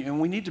two. And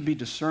we need to be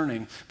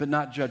discerning, but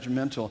not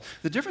judgmental.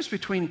 The difference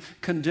between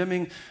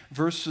condemning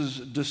versus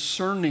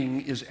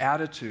discerning is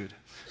attitude.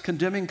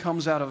 Condemning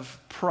comes out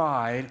of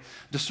pride.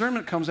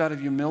 Discernment comes out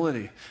of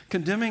humility.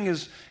 Condemning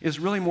is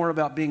really more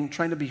about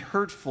trying to be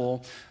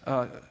hurtful.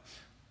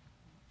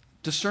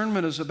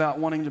 Discernment is about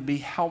wanting to be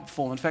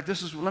helpful. In fact,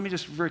 let me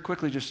just very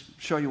quickly just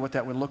show you what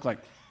that would look like.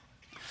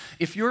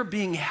 If you're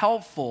being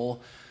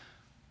helpful,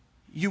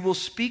 you will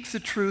speak the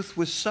truth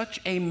with such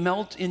a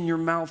melt in your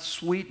mouth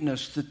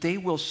sweetness that they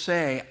will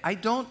say, I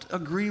don't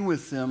agree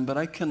with them, but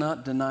I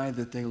cannot deny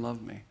that they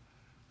love me. Does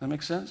that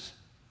make sense?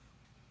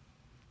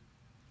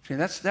 Okay,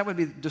 that would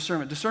be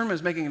discernment. Discernment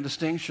is making a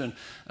distinction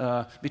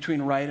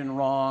between right and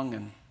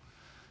wrong.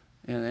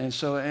 And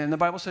so the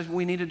Bible says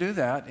we need to do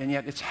that, and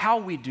yet it's how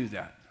we do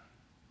that.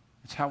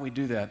 It's how we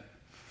do that.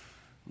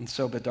 And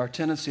so, but our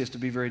tendency is to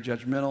be very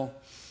judgmental,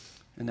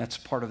 and that's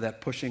part of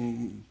that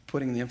putting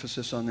the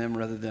emphasis on them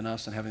rather than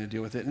us and having to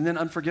deal with it. And then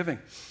unforgiving.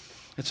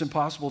 It's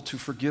impossible to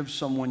forgive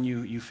someone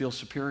you feel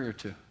superior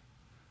to. And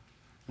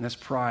that's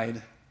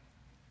pride.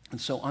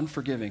 And so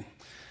unforgiving.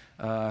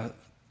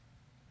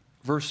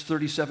 Verse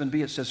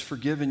 37b, it says,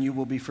 forgive and you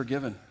will be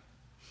forgiven.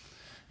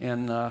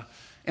 And I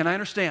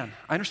understand.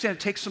 It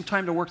takes some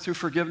time to work through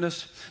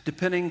forgiveness,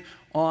 depending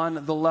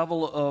on the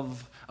level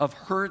of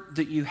hurt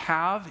that you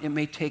have. It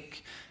may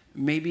take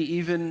maybe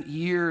even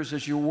years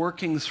as you're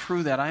working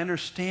through that. I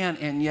understand,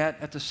 and yet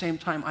at the same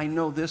time, I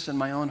know this in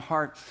my own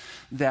heart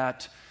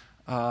that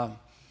I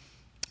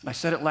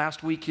said it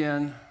last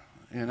weekend,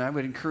 and I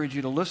would encourage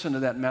you to listen to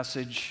that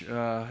message.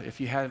 If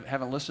you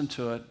haven't listened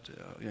to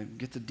it,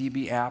 get the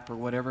DB app or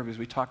whatever, because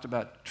we talked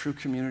about true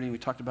community. We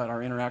talked about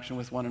our interaction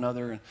with one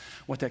another and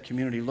what that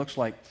community looks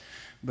like.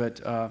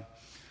 But I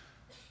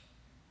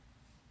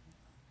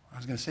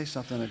was going to say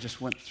something. I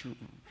just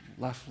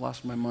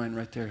lost my mind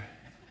right there.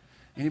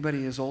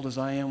 Anybody as old as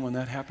I am when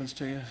that happens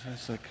to you?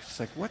 It's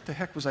like, what the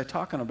heck was I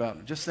talking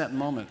about? Just that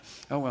moment.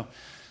 Oh, well,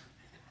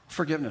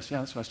 forgiveness. Yeah,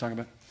 that's what I was talking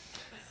about.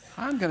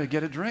 I'm going to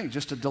get a drink,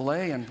 just a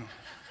delay. And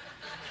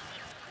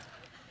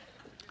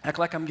act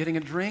like I'm getting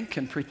a drink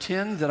and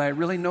pretend that I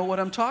really know what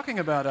I'm talking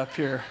about up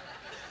here.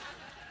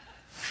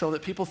 So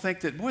that people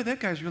think that, boy, that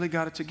guy's really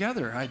got it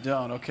together. I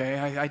don't, okay?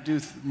 I do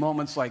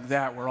moments like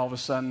that where all of a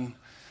sudden,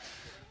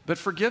 but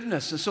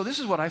forgiveness. And so this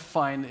is what I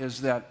find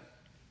is that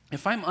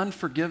if I'm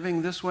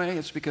unforgiving this way,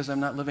 it's because I'm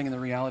not living in the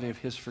reality of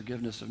his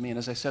forgiveness of me. And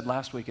as I said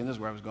last week, and this is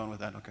where I was going with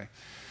that, okay?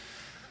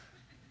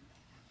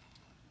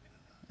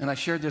 And I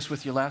shared this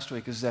with you last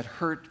week, is that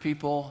hurt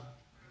people,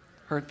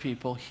 healed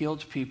people,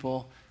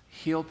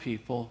 heal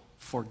people,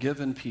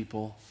 forgiven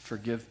people,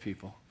 forgive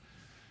people.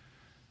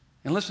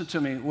 And listen to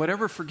me,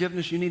 whatever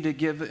forgiveness you need to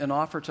give and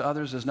offer to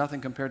others is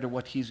nothing compared to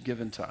what he's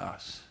given to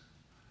us.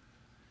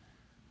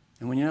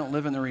 And when you don't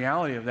live in the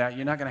reality of that,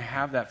 you're not going to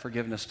have that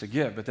forgiveness to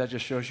give, but that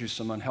just shows you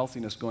some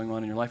unhealthiness going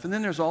on in your life. And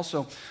then there's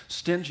also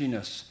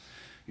stinginess.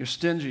 You're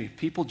stingy.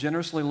 People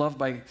generously loved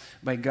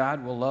by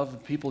God will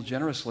love people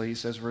generously, he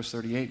says, verse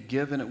 38,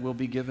 give and it will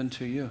be given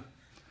to you.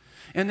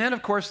 And then,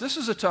 of course, this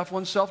is a tough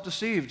one,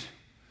 self-deceived.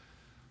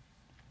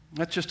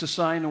 That's just a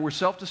sign that we're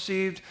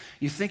self-deceived.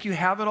 You think you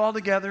have it all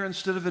together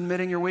instead of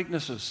admitting your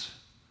weaknesses.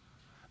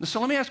 So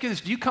let me ask you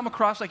this. Do you come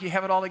across like you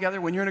have it all together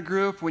when you're in a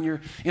group, when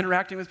you're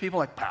interacting with people?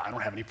 Like, I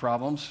don't have any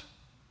problems.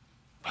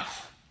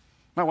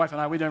 My wife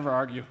and I, we never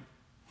argue.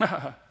 It's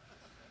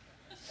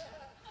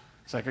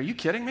like, are you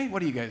kidding me?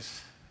 What are you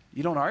guys?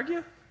 You don't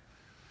argue?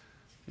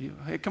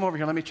 Hey, come over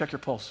here. Let me check your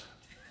pulse.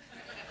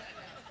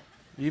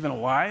 Are you even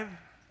alive?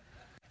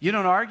 You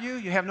don't argue?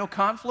 You have no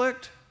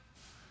conflict?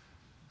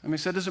 I mean,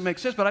 so it doesn't make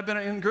sense, but I've been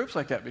in groups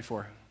like that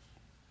before.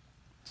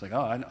 It's like,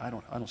 oh, I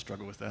don't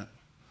struggle with that.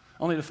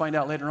 Only to find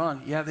out later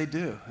on, yeah, they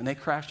do, and they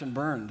crashed and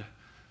burned.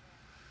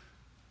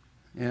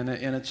 And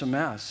it's a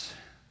mess.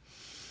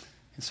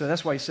 And so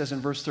that's why he says in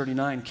verse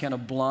 39, can a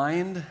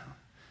blind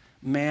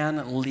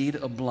man lead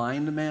a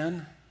blind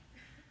man?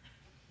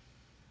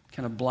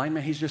 Can a blind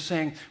man? He's just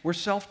saying we're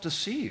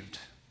self-deceived.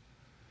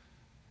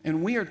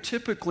 And we are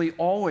typically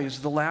always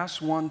the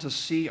last one to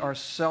see our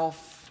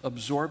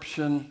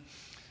self-absorption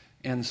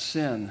and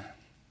sin.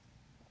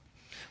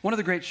 One of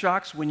the great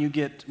shocks when you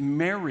get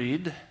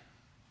married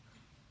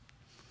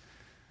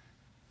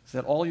is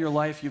that all your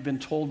life you've been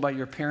told by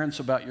your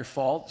parents about your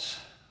faults.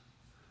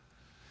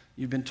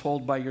 You've been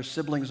told by your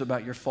siblings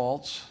about your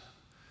faults.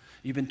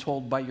 You've been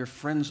told by your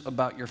friends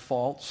about your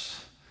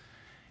faults.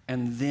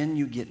 And then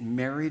you get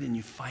married and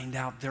you find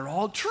out they're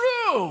all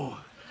true.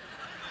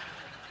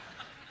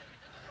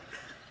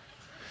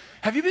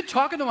 Have you been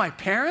talking to my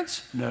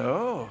parents?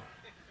 No.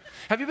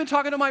 Have you been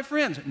talking to my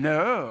friends?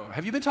 No.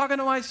 Have you been talking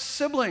to my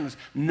siblings?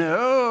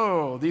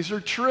 No. These are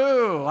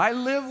true. I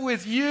live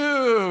with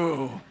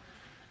you.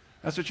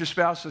 That's what your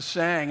spouse is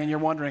saying, and you're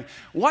wondering,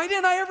 why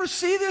didn't I ever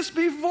see this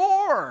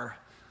before?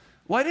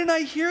 Why didn't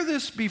I hear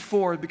this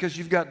before? Because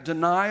you've got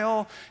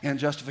denial and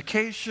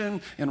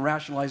justification and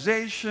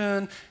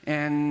rationalization,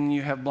 and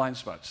you have blind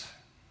spots.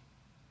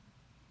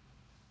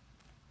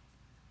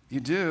 You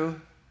do.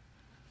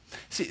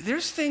 See,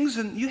 there's things,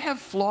 and you have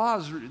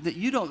flaws that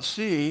you don't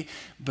see,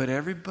 but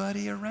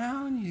everybody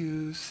around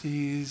you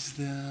sees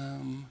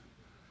them.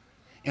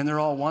 And they're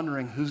all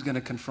wondering who's going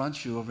to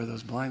confront you over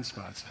those blind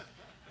spots.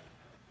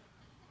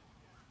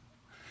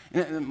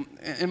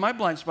 In my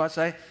blind spots,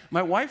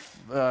 my wife,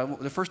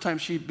 the first time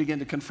she began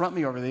to confront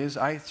me over these,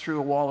 I threw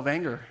a wall of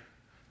anger.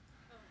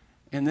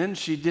 And then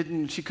she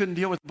couldn't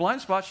deal with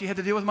blind spots. She had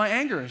to deal with my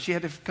anger. She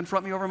had to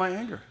confront me over my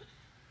anger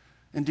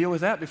and deal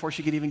with that before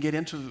she could even get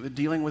into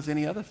dealing with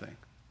any other thing.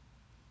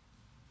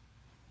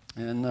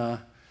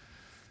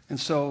 And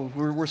so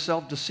we're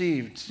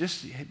self-deceived.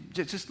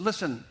 Just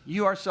listen,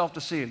 you are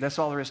self-deceived. That's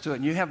all there is to it.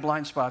 And you have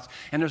blind spots,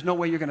 and there's no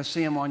way you're going to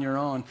see them on your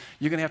own.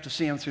 You're going to have to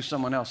see them through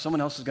someone else.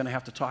 Someone else is going to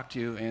have to talk to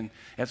you, and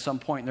at some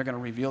point, they're going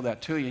to reveal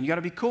that to you. And you got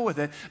to be cool with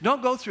it.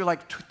 Don't go through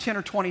like 10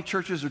 or 20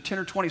 churches or 10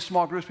 or 20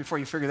 small groups before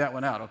you figure that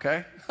one out,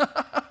 okay?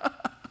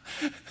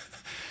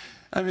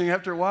 I mean,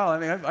 after a while,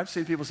 I've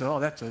seen people say, oh,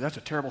 that's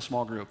a terrible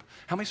small group.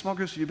 How many small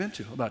groups have you been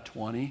to? About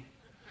 20.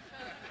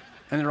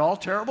 And they're all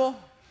terrible?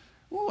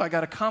 Ooh, I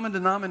got a common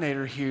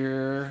denominator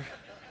here.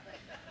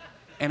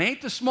 And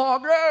ain't the small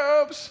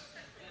groups.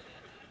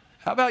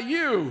 How about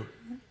you?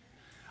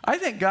 I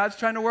think God's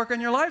trying to work on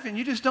your life, and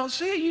you just don't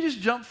see it. You just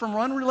jump from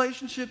one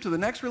relationship to the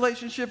next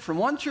relationship, from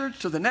one church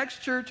to the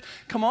next church.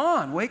 Come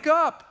on, wake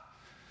up.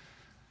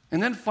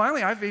 And then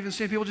finally, I've even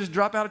seen people just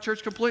drop out of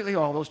church completely.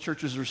 Oh, those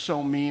churches are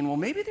so mean. Well,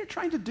 maybe they're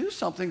trying to do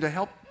something to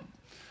help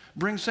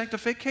bring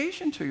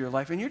sanctification to your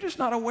life, and you're just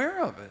not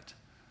aware of it.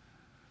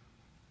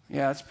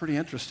 Yeah, it's pretty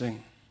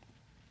interesting.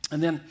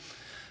 And then,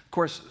 of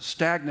course,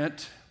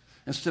 stagnant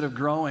instead of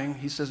growing.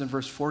 He says in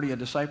verse 40, a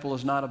disciple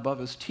is not above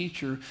his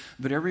teacher,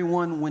 but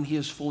everyone, when he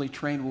is fully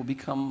trained, will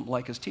become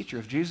like his teacher.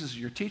 If Jesus is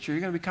your teacher,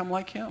 you're going to become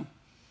like him.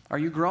 Are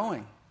you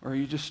growing? Or are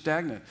you just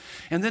stagnant?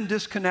 And then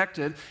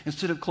disconnected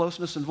instead of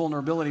closeness and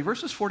vulnerability.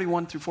 Verses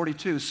 41 through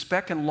 42,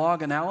 speck and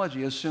log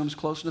analogy assumes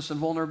closeness and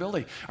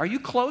vulnerability. Are you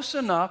close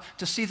enough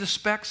to see the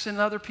specks in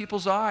other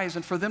people's eyes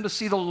and for them to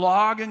see the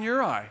log in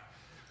your eye?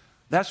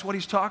 That's what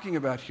he's talking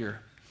about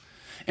here.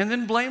 And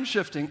then blame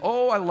shifting.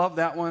 Oh, I love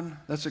that one.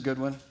 That's a good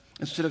one.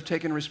 Instead of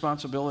taking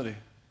responsibility.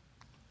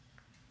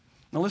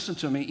 Now listen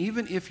to me,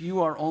 even if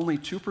you are only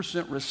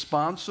 2%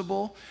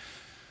 responsible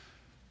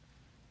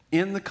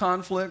in the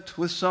conflict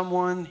with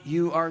someone,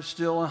 you are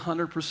still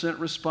 100%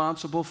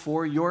 responsible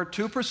for your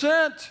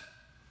 2%.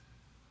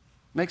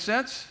 Make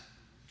sense?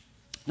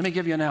 Let me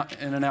give you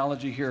an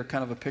analogy here,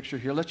 kind of a picture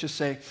here. Let's just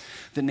say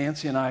that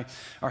Nancy and I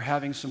are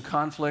having some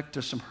conflict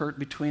or some hurt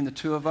between the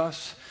two of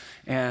us,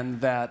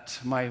 and that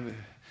my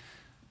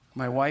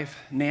wife,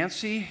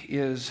 Nancy,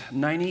 is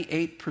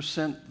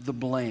 98% the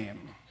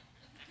blame.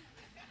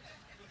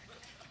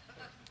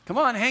 Come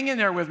on, hang in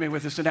there with me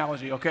with this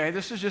analogy, okay?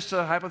 This is just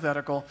a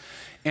hypothetical.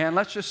 And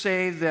let's just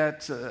say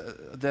that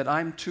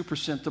I'm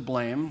 2% to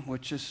blame,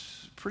 which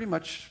is pretty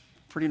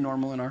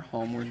normal in our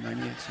home. We're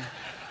 2%,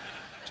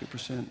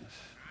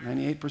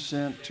 98%,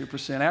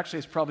 2%. Actually,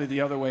 it's probably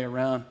the other way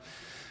around.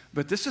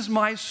 But this is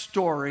my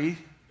story.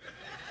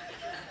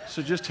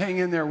 So just hang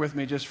in there with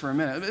me just for a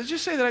minute. Let's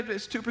just say that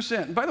it's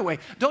 2%. And by the way,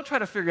 don't try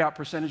to figure out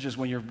percentages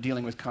when you're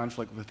dealing with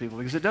conflict with people,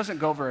 because it doesn't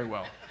go very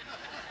well.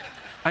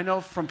 I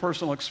know from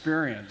personal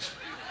experience.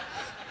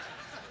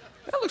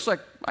 It looks like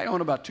I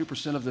own about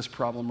 2% of this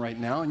problem right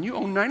now, and you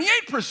own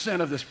 98%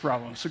 of this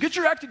problem. So get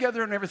your act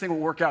together and everything will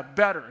work out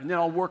better, and then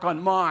I'll work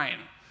on mine.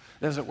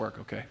 That doesn't work,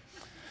 okay?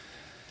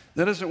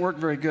 That doesn't work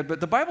very good. But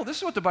the Bible, this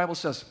is what the Bible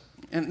says,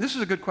 and this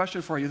is a good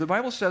question for you. The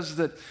Bible says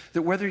that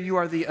whether you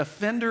are the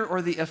offender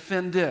or the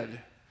offended,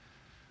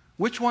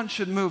 which one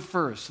should move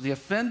first, the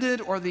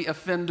offended or the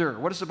offender?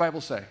 What does the Bible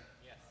say?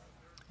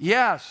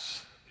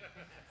 Yes.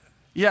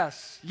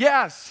 Yes.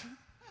 Yes.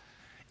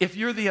 If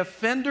you're the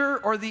offender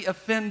or the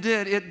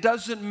offended, it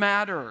doesn't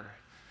matter.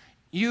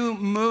 You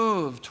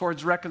move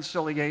towards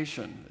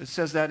reconciliation. It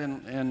says that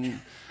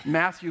in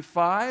Matthew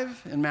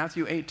 5 and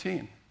Matthew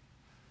 18.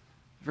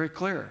 Very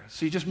clear.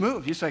 So you just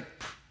move. You say,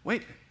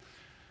 wait,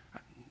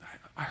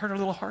 I heard a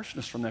little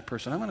harshness from that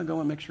person. I'm going to go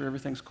and make sure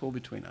everything's cool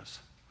between us.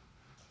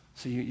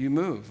 So you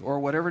move, or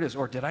whatever it is.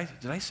 Or did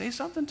I say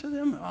something to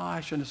them? Oh,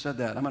 I shouldn't have said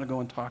that. I'm going to go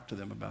and talk to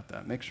them about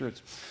that. Make sure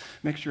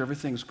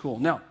everything's cool.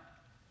 Now,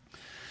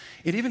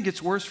 it even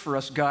gets worse for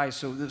us guys.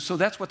 So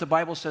that's what the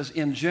Bible says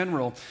in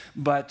general,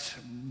 but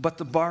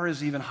the bar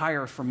is even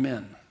higher for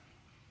men.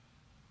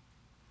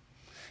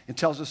 It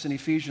tells us in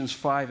Ephesians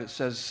 5, it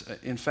says,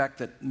 in fact,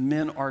 that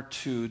men are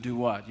to do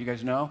what? You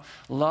guys know?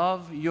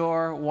 Love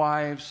your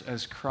wives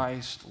as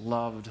Christ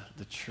loved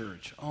the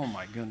church. Oh,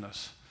 my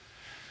goodness.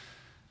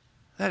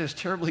 That is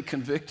terribly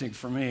convicting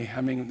for me.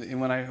 I mean,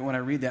 when I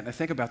read that and I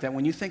think about that,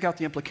 when you think out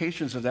the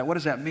implications of that, what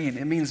does that mean?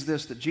 It means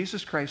this, that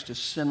Jesus Christ is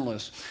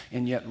sinless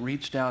and yet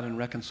reached out and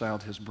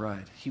reconciled his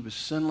bride. He was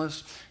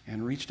sinless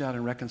and reached out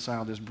and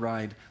reconciled his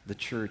bride, the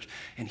church.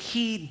 And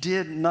he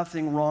did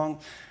nothing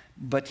wrong,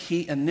 but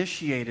he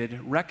initiated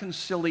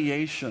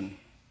reconciliation.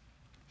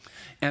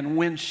 And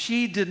when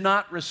she did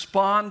not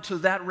respond to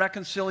that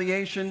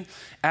reconciliation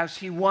as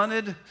he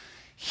wanted,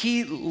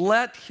 he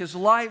let his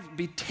life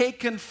be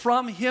taken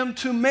from him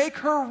to make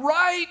her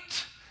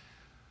right.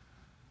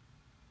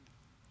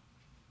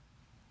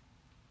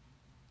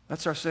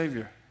 That's our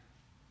Savior.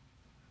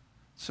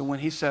 So when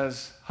he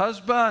says,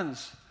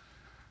 husbands,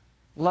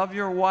 love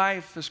your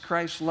wife as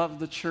Christ loved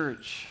the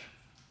church.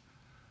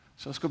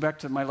 So let's go back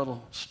to my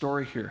little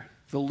story here.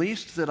 The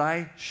least that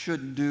I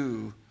should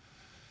do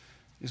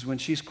is when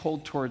she's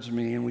cold towards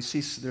me and we see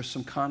there's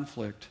some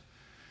conflict,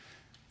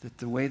 that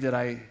the way that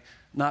I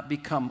not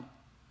become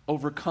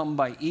overcome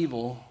by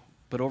evil,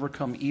 but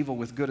overcome evil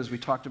with good, as we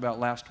talked about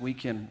last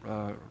week in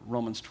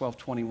Romans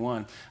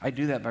 12:21. I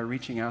do that by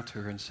reaching out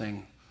to her and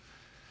saying,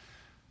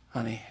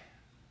 honey,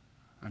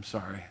 I'm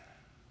sorry.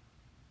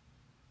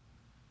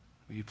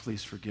 Will you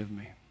please forgive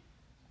me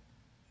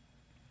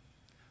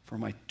for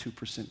my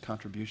 2%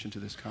 contribution to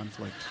this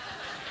conflict?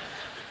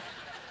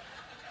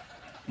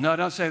 No,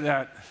 don't say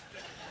that.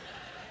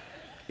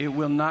 It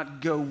will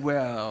not go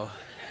well.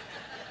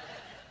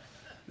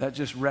 That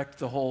just wrecked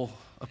the whole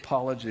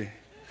apology.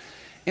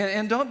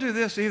 And don't do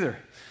this either.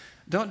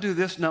 Don't do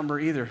this number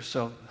either.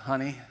 So,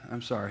 honey,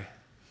 I'm sorry.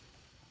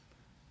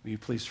 Will you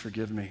please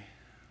forgive me?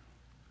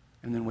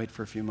 And then wait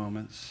for a few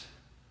moments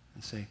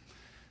and say,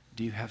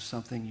 do you have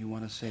something you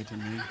want to say to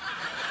me?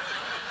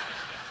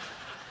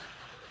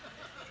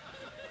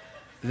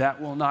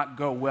 That will not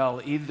go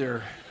well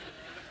either.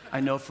 I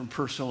know from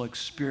personal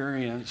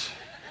experience.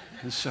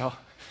 And so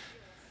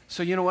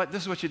you know what?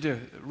 This is what you do.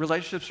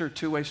 Relationships are a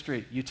two-way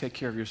street. You take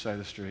care of your side of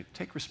the street.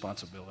 Take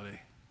responsibility.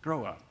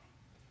 Grow up.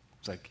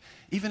 It's like,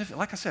 even if,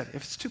 like I said,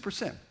 if it's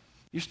 2%,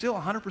 you're still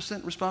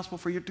 100% responsible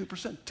for your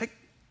 2%.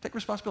 Take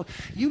responsibility.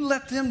 You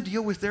let them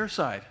deal with their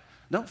side.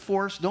 Don't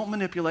force, don't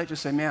manipulate.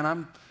 Just say,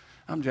 man,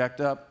 I'm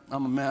jacked up.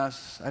 I'm a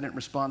mess. I didn't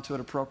respond to it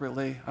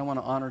appropriately. I want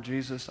to honor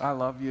Jesus. I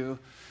love you.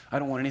 I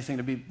don't want anything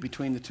to be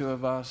between the two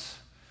of us.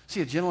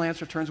 See, a gentle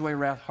answer turns away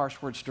wrath.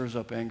 Harsh words stirs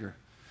up anger.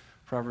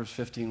 Proverbs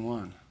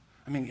 15:1.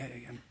 I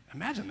mean,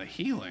 imagine the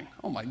healing.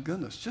 Oh, my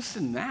goodness, just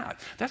in that.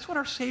 That's what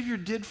our Savior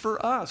did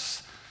for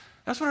us.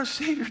 That's what our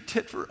Savior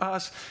did for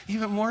us.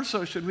 Even more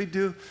so should we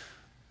do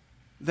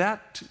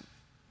that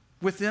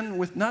with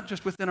not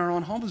just within our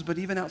own homes, but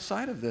even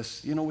outside of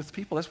this, with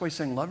people. That's why he's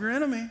saying, love your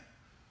enemy.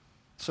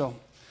 So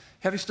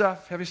Heavy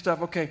stuff.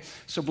 Okay,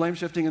 so blame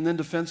shifting and then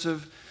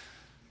defensive.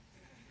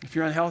 If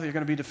you're unhealthy, you're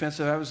going to be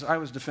defensive. I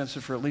was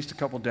defensive for at least a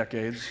couple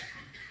decades.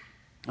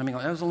 I mean,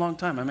 that was a long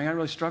time. I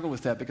really struggled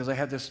with that because I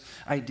had this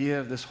idea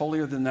of this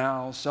holier than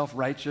thou,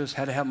 self-righteous,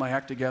 had to have my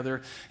act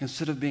together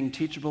instead of being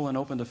teachable and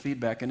open to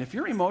feedback. And if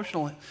you're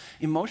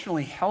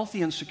emotionally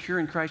healthy and secure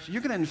in Christ,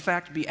 you're going to, in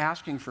fact, be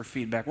asking for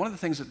feedback. One of the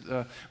things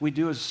that we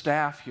do as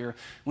staff here,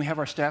 we have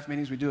our staff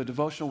meetings, we do a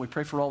devotional, we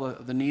pray for all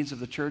the needs of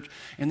the church,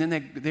 and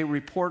then they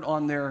report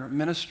on their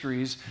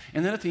ministries.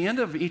 And then at the end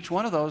of each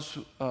one of those,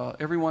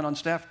 everyone on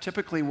staff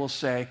typically will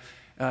say,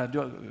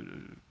 do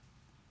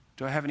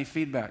I have any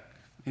feedback?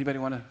 Anybody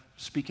want to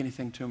speak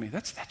anything to me?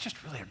 That's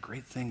just really a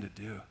great thing to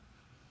do.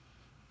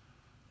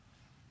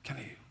 Can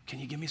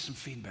you give me some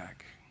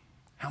feedback?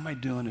 How am I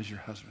doing as your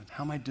husband?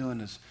 How am I doing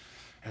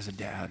as a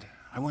dad?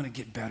 I want to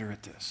get better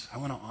at this. I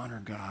want to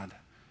honor God.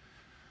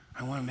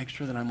 I want to make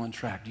sure that I'm on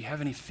track. Do you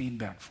have any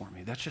feedback for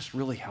me? That's just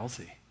really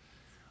healthy.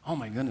 Oh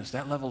my goodness,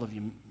 that level of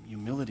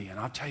humility. And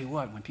I'll tell you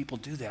what, when people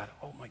do that,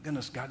 oh my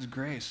goodness, God's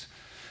grace.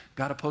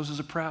 God opposes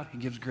the proud. He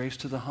gives grace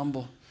to the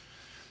humble.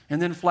 And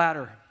then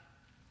flatter.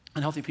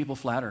 Unhealthy people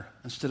flatter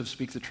instead of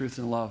speak the truth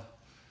in love.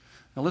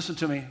 Now listen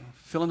to me.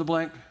 Fill in the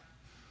blank.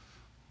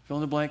 Fill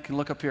in the blank and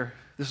look up here.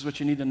 This is what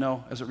you need to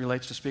know as it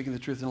relates to speaking the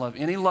truth in love.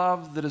 Any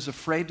love that is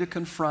afraid to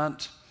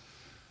confront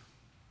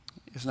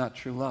is not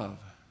true love.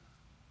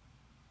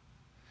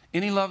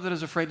 Any love that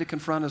is afraid to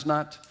confront is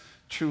not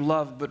true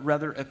love, but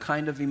rather a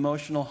kind of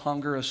emotional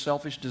hunger, a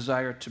selfish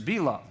desire to be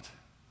loved.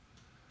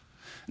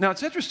 Now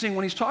it's interesting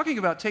when he's talking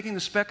about taking the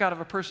speck out of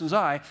a person's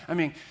eye. I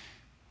mean,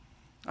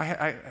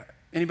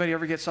 anybody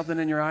ever get something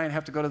in your eye and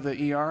have to go to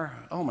the ER?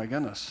 Oh my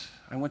goodness.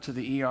 I went to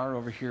the ER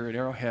over here at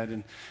Arrowhead,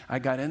 and I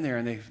got in there,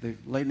 and they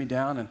laid me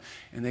down,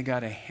 and they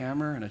got a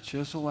hammer and a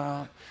chisel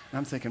out. And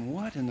I'm thinking,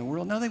 what in the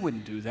world? No, they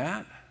wouldn't do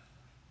that.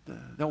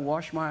 They'll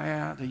wash my eye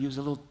out. They use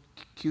a little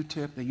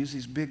Q-tip. They use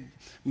these big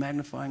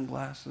magnifying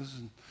glasses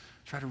and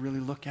try to really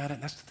look at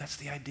it. That's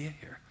the idea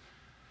here.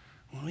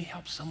 When we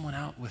help someone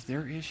out with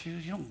their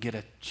issues, you don't get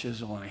a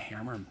chisel and a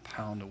hammer and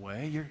pound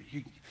away.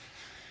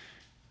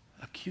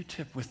 A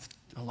Q-tip with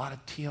a lot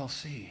of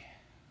TLC.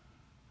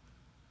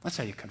 That's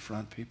how you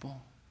confront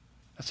people.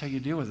 That's how you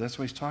deal with it. That's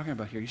what he's talking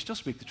about here. You still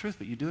speak the truth,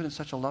 but you do it in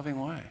such a loving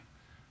way.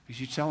 Because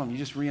you tell them, you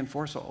just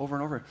reinforce it over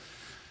and over.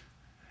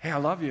 Hey, I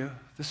love you.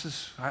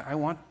 I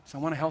want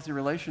a healthy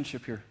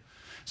relationship here.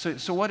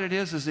 So what it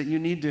is that you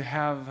need to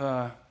have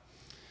a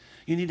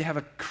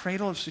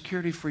cradle of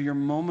security for your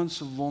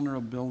moments of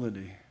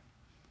vulnerability.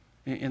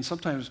 And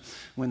sometimes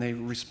when they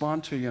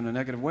respond to you in a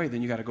negative way,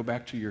 then you got to go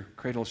back to your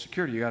cradle of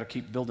security. You got to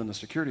keep building the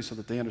security so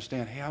that they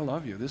understand, hey, I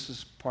love you. This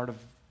is part of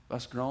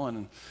us growing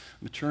and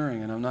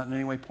maturing, and I'm not in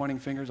any way pointing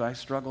fingers. I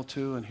struggle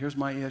too, and here's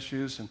my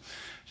issues, and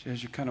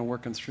as you're kind of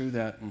working through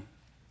that. And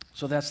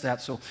so that's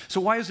that. So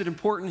why is it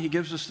important? He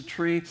gives us the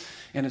tree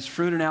and its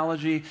fruit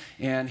analogy,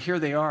 and here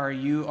they are.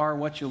 You are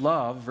what you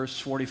love. Verse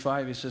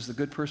 45, he says, the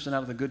good person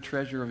out of the good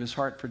treasure of his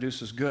heart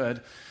produces good.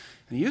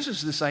 And he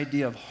uses this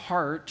idea of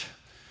heart.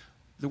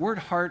 The word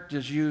heart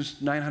is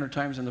used 900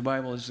 times in the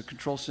Bible as the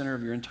control center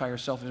of your entire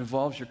self. It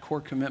involves your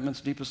core commitments,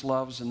 deepest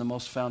loves, and the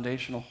most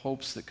foundational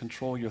hopes that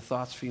control your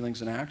thoughts,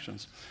 feelings, and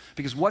actions.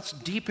 Because what's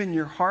deep in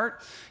your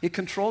heart, it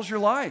controls your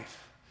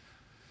life.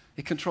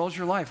 It controls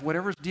your life,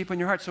 whatever's deep in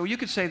your heart. So you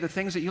could say the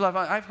things that you love.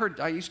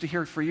 I used to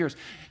hear it for years.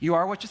 You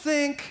are what you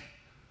think.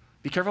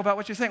 Be careful about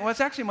what you think. Well, it's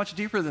actually much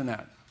deeper than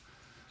that.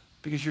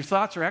 Because your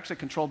thoughts are actually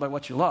controlled by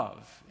what you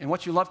love. And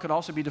what you love could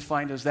also be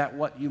defined as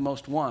what you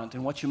most want.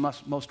 And what you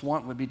most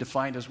want would be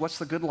defined as what's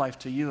the good life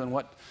to you and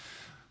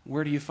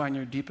where do you find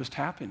your deepest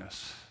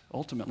happiness,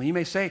 ultimately. You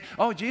may say,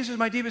 oh, Jesus is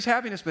my deepest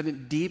happiness,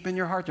 but deep in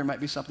your heart there might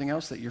be something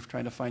else that you're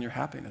trying to find your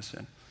happiness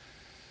in.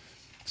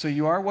 So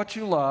you are what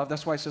you love.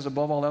 That's why it says,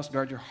 above all else,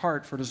 guard your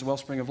heart, for it is the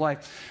wellspring of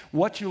life.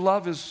 What you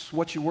love is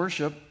what you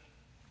worship.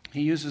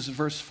 He uses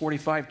verse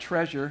 45,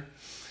 treasure.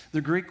 The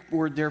Greek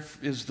word there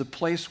is the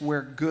place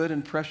where good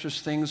and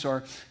precious things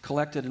are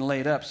collected and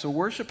laid up. So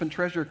worship and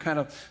treasure are kind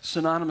of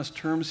synonymous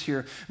terms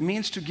here. It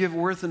means to give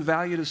worth and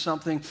value to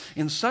something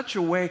in such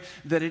a way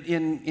that it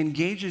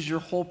engages your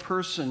whole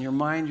person, your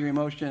mind, your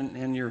emotion,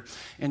 and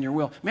your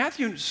will.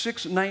 Matthew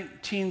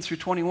 6:19 through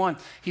 21,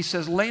 he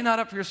says, lay not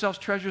up for yourselves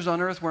treasures on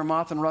earth where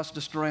moth and rust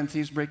destroy and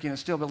thieves break in and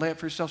steal, but lay up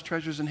for yourselves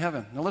treasures in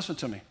heaven. Now listen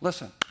to me.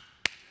 Listen.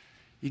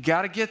 You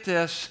got to get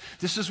this.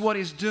 This is what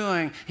he's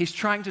doing. He's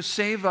trying to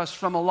save us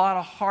from a lot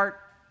of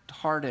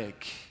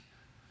heartache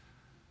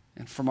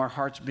and from our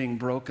hearts being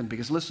broken.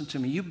 Because listen to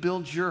me, you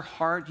build your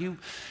heart,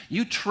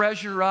 you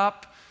treasure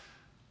up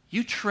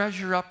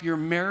your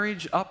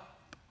marriage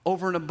up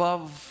over and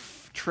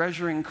above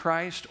treasuring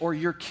Christ, or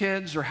your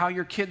kids, or how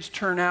your kids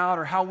turn out,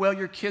 or how well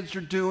your kids are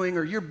doing,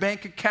 or your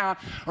bank account,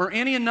 or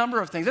any number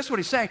of things. That's what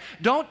he's saying.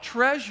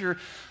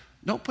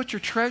 Don't put your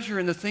treasure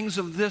in the things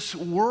of this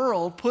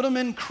world. Put them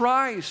in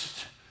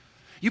Christ.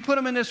 You put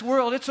them in this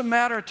world, it's a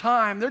matter of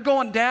time. They're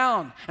going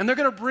down, and they're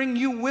going to bring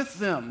you with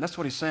them. That's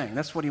what he's saying.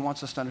 That's what he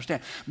wants us to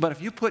understand. But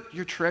if you put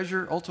your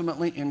treasure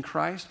ultimately in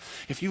Christ,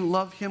 if you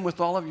love him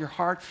with all of your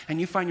heart, and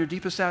you find your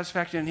deepest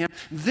satisfaction in him,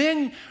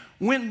 then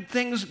when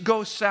things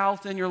go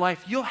south in your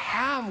life, you'll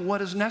have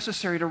what is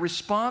necessary to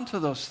respond to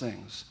those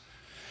things.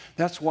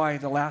 That's why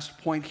the last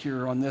point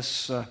here on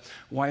this,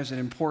 why is it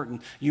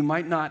important? You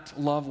might not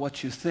love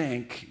what you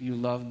think you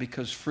love,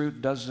 because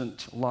fruit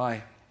doesn't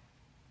lie.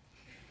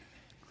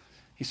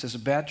 He says a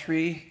bad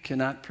tree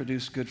cannot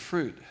produce good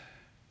fruit.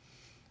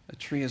 A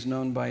tree is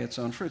known by its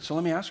own fruit. So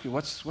let me ask you,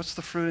 what's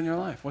the fruit in your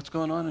life? What's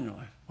going on in your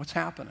life? What's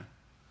happening?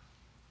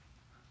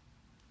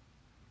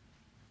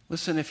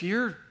 Listen, if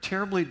you're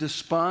terribly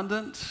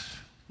despondent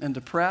and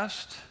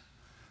depressed,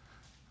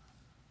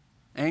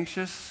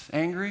 anxious,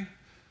 angry,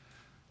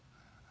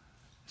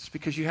 it's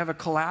because you have a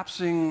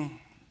collapsing,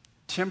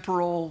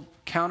 temporal,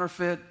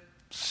 counterfeit,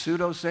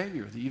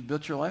 pseudo-savior that you've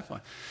built your life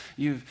on.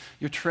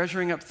 You're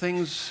treasuring up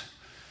things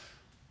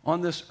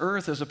on this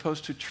earth as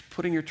opposed to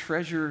putting your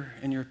treasure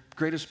and your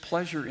greatest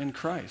pleasure in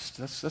Christ.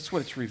 That's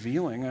what it's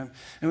revealing. And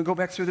we go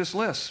back through this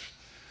list.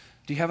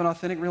 Do you have an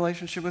authentic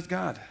relationship with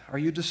God? Are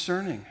you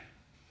discerning?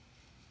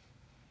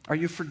 Are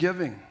you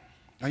forgiving?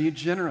 Are you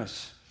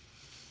generous?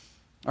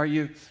 Are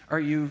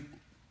you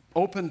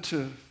open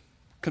to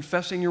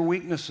confessing your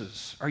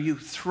weaknesses? Are you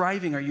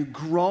thriving? Are you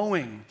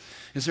growing?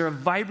 Is there a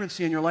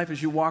vibrancy in your life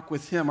as you walk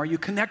with him? Are you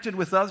connected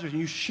with others? Are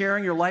you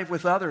sharing your life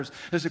with others?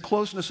 There's a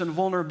closeness and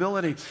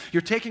vulnerability.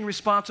 You're taking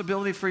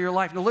responsibility for your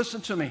life. Now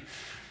listen to me.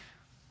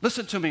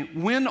 Listen to me.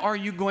 When are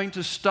you going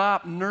to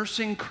stop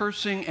nursing,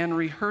 cursing, and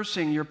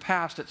rehearsing your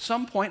past? At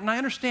some point, and I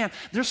understand,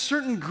 there's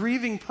certain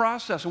grieving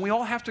process, and we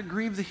all have to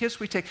grieve the hits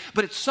we take.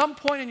 But at some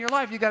point in your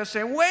life, you got to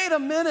say, wait a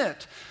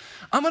minute.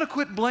 I'm going to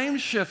quit blame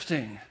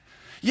shifting.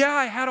 Yeah,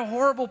 I had a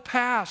horrible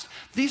past.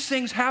 These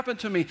things happened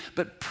to me,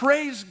 but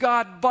praise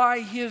God, by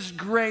his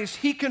grace,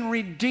 he can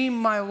redeem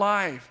my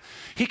life.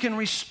 He can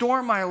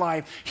restore my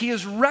life. He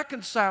has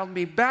reconciled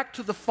me back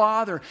to the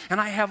Father,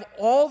 and I have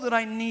all that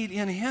I need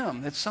in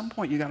him. At some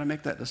point, you got to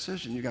make that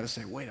decision. You got to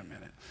say, wait a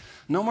minute.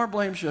 No more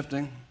blame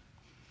shifting.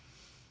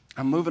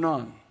 I'm moving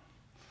on.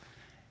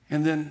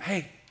 And then,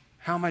 hey,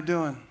 how am I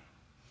doing?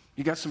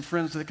 You got some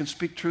friends that can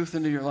speak truth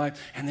into your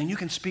life, and then you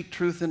can speak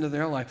truth into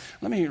their life.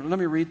 Let me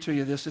read to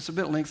you this. It's a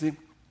bit lengthy.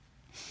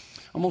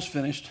 Almost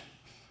finished.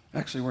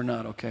 Actually, we're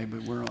not, okay,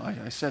 but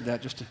I said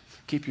that just to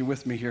keep you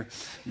with me here.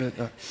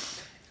 But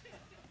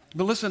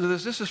listen to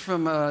this. This is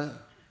from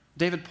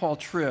David Paul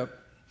Tripp,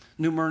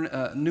 New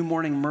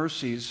Morning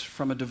Mercies,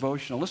 from a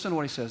devotional. Listen to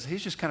what he says.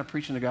 He's just kind of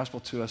preaching the gospel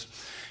to us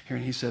here,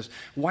 and he says,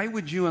 why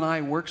would you and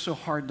I work so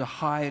hard to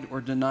hide or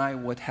deny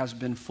what has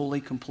been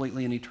fully,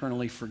 completely, and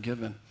eternally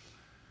forgiven?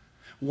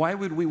 Why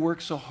would we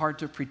work so hard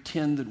to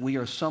pretend that we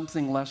are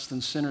something less than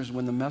sinners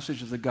when the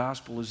message of the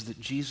gospel is that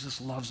Jesus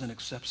loves and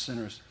accepts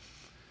sinners?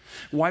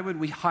 Why would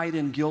we hide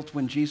in guilt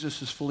when Jesus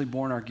has fully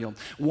borne our guilt?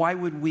 Why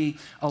would we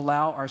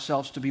allow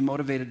ourselves to be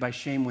motivated by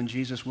shame when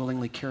Jesus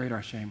willingly carried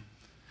our shame?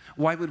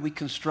 Why would we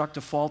construct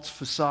a false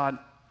facade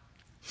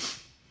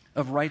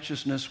of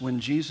righteousness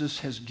when Jesus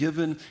has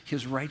given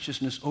his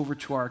righteousness over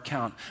to our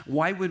account?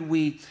 Why would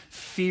we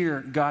fear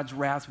God's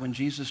wrath when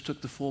Jesus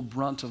took the full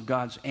brunt of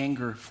God's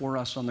anger for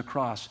us on the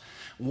cross?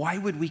 Why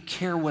would we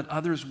care what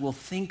others will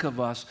think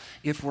of us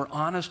if we're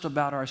honest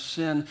about our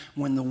sin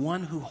when the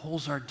one who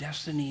holds our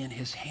destiny in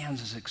his hands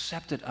has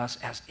accepted us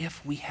as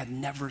if we had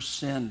never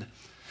sinned?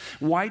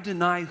 Why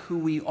deny who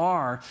we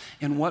are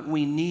and what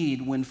we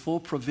need when full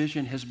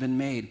provision has been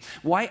made?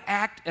 Why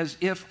act as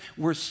if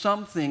we're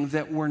something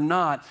that we're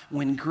not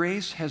when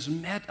grace has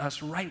met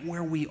us right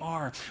where we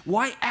are?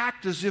 Why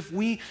act as if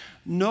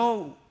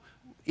no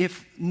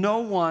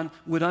one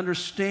would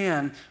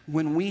understand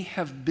when we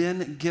have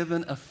been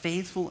given a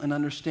faithful and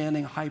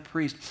understanding high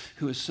priest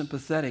who is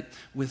sympathetic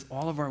with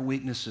all of our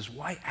weaknesses?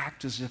 Why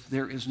act as if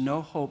there is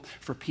no hope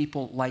for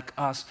people like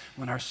us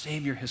when our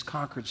Savior has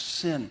conquered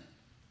sin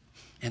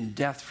and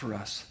death for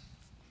us?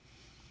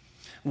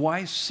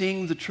 Why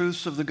sing the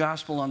truths of the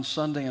gospel on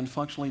Sunday and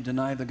functionally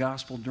deny the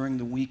gospel during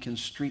the week in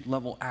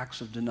street-level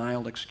acts of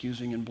denial,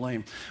 excusing, and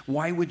blame?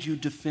 Why would you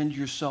defend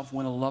yourself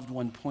when a loved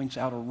one points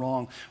out a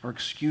wrong or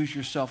excuse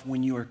yourself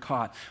when you are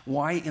caught?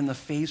 Why, in the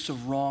face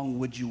of wrong,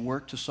 would you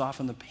work to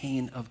soften the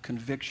pain of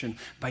conviction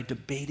by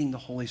debating the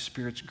Holy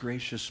Spirit's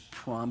gracious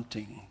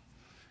prompting?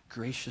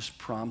 Gracious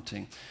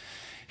prompting.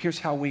 Here's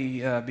how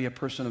we be a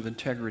person of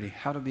integrity.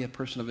 How to be a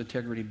person of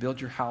integrity. Build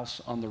your house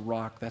on the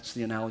rock. That's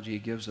the analogy he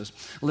gives us.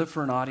 Live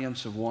for an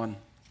audience of one.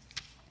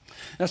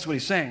 That's what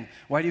he's saying.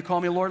 Why do you call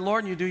me Lord,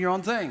 Lord, and you do your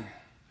own thing?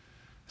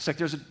 It's like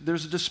there's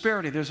a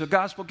disparity. There's a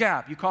gospel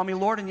gap. You call me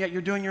Lord, and yet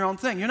you're doing your own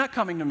thing. You're not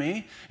coming to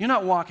me. You're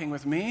not walking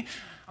with me.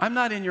 I'm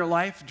not in your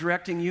life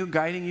directing you,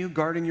 guiding you,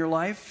 guarding your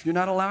life. You're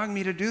not allowing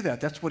me to do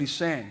that. That's what he's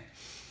saying.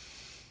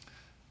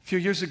 A few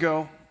years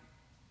ago,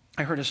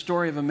 I heard a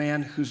story of a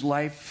man whose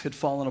life had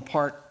fallen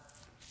apart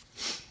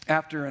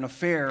after an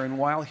affair, and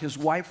while his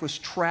wife was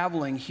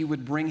traveling, he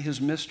would bring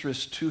his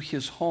mistress to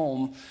his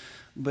home,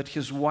 but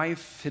his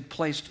wife had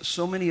placed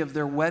so many of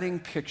their wedding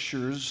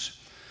pictures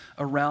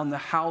around the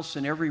house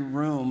in every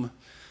room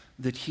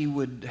that he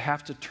would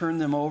have to turn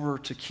them over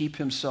to keep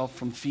himself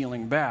from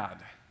feeling bad.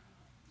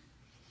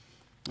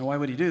 And why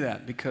would he do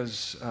that?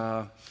 Because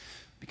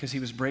he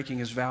was breaking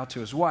his vow to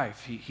his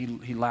wife.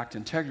 He lacked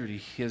integrity.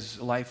 His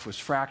life was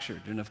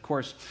fractured. And of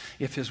course,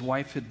 if his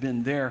wife had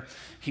been there,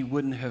 he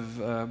wouldn't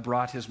have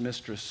brought his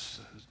mistress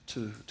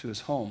to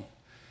his home.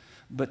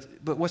 But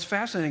what's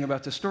fascinating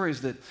about this story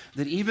is that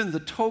even the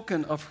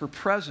token of her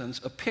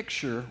presence, a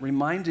picture,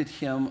 reminded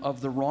him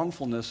of the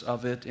wrongfulness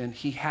of it, and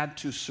he had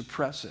to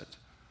suppress it.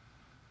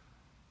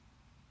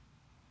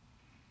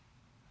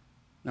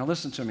 Now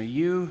listen to me.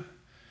 You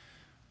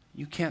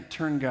can't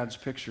turn God's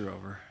picture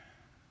over.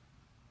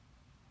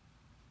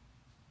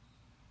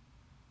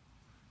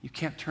 You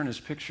can't turn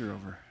his picture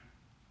over.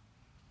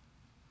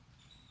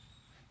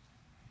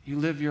 You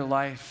live your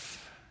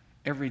life,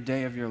 every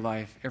day of your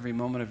life, every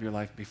moment of your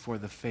life before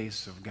the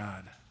face of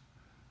God.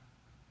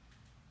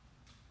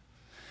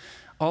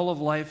 All of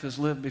life is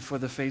lived before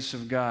the face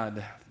of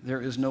God.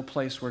 There is no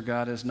place where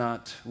God is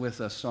not with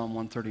us, Psalm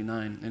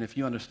 139. And if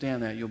you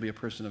understand that, you'll be a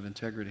person of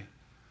integrity.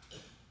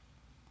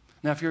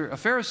 Now, if you're a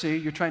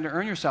Pharisee, you're trying to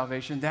earn your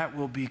salvation, that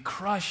will be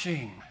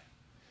crushing.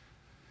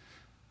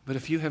 But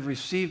if you have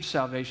received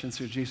salvation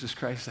through Jesus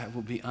Christ, that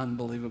will be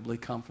unbelievably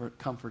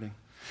comforting.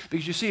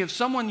 Because you see, if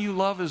someone you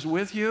love is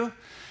with you,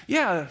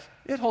 yeah,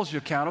 it holds you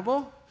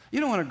accountable. You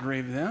don't want to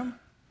grieve them.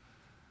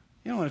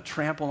 You don't want to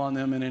trample on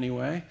them in any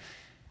way.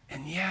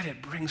 And yet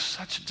it brings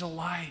such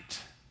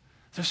delight.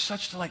 There's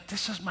such delight.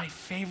 This is my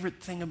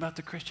favorite thing about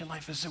the Christian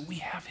life, is that we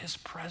have his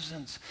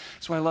presence.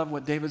 That's why I love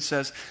what David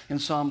says in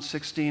Psalm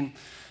 16:8.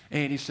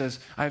 He says,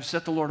 I have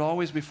set the Lord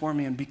always before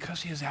me, and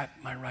because he is at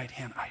my right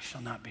hand, I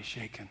shall not be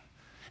shaken.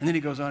 And then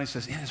he goes on, he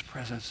says, in his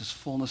presence is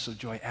fullness of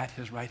joy. At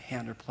his right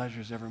hand are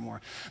pleasures evermore.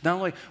 Not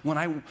only when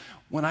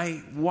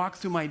I walk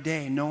through my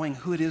day knowing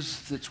who it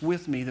is that's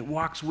with me, that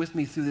walks with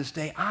me through this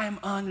day, I'm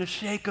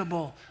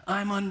unshakable.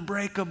 I'm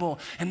unbreakable.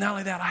 And not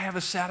only that, I have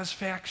a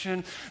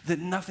satisfaction that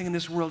nothing in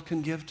this world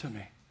can give to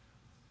me.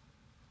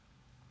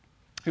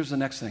 Here's the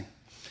next thing,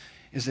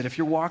 is that if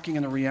you're walking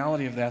in the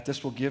reality of that,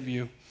 this will give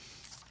you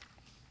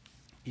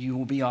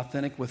will be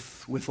authentic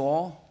with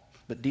all,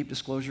 but deep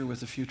disclosure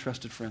with a few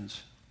trusted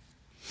friends.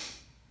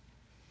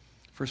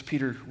 1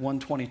 Peter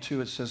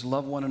 1:22, it says,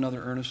 love one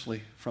another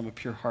earnestly from a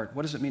pure heart.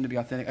 What does it mean to be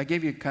authentic? I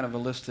gave you kind of a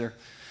list there.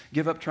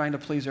 Give up trying to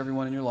please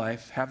everyone in your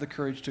life. Have the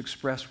courage to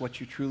express what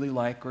you truly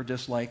like or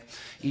dislike,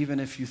 even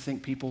if you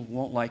think people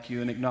won't like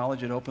you, and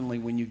acknowledge it openly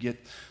when you get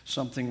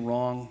something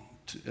wrong,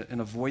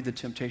 and avoid the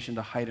temptation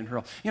to hide and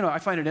hurl. You know, I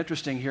find it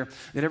interesting here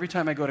that every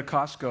time I go to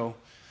Costco,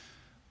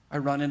 I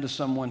run into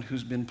someone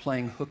who's been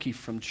playing hooky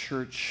from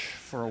church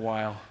for a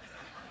while.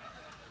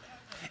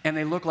 And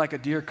they look like a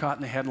deer caught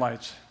in the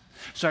headlights.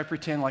 So I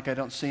pretend like I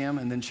don't see them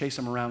and then chase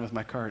them around with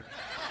my cart.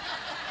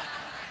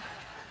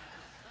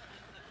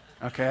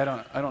 Okay,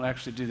 I don't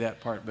actually do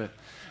that part, but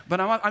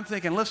I'm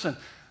thinking, listen,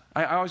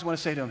 I always want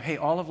to say to them, hey,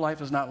 all of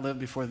life is not lived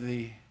before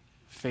the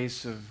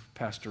face of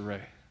Pastor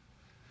Ray,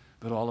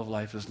 but all of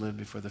life is lived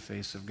before the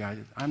face of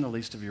God. I'm the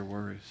least of your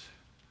worries.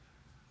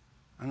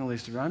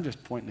 I'm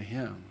just pointing to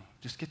him.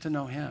 Just get to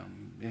know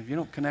him. If you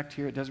don't connect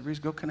here at Desert Breeze,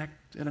 go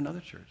connect at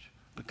another church.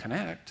 But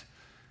connect.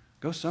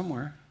 Go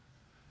somewhere.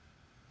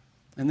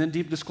 And then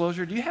deep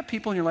disclosure. Do you have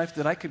people in your life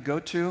that I could go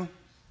to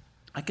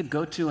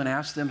and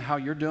ask them how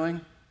you're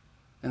doing?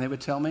 And they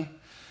would tell me?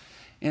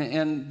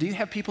 And do you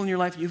have people in your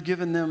life you've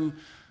given them,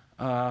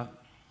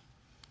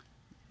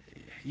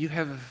 you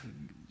have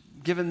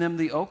given them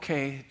the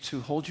okay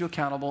to hold you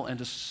accountable and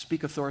to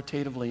speak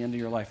authoritatively into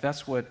your life?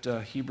 That's what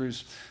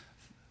Hebrews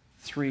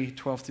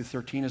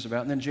 3:12-13 is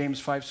about. And then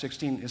James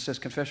 5:16, it says,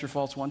 confess your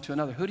faults one to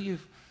another. Who do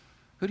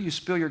you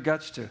spill your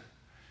guts to?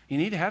 You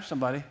need to have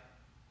somebody.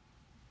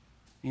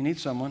 You need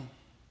someone.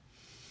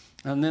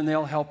 And then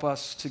they'll help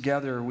us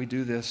together. We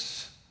do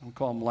this. We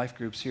call them life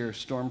groups here.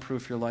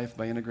 Stormproof your life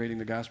by integrating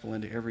the gospel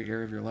into every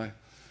area of your life.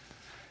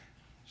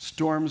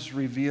 Storms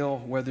reveal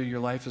whether your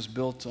life is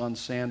built on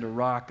sand or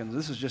rock. And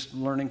this is just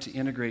learning to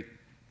integrate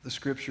the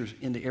scriptures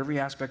into every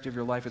aspect of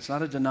your life. It's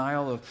not a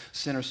denial of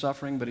sin or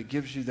suffering, but it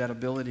gives you that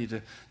ability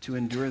to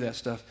endure that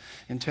stuff.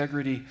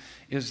 Integrity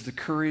is the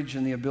courage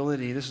and the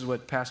ability. This is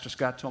what Pastor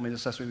Scott told me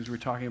this last week as we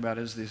were talking about,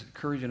 is the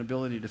courage and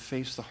ability to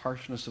face the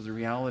harshness of the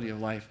reality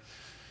of life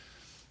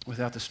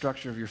without the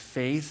structure of your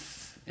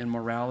faith and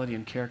morality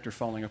and character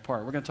falling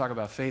apart. We're going to talk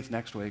about faith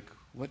next week.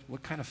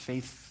 What kind of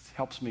faith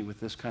helps me with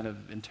this kind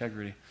of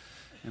integrity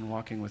and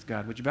walking with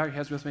God? Would you bow your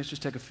heads with me? Let's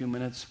just take a few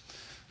minutes.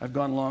 I've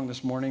gone long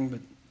this morning, but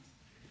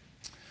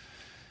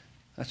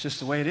that's just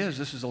the way it is.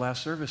 This is the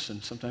last service,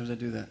 and sometimes I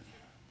do that.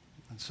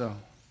 And so,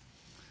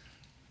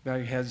 bow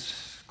your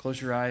heads,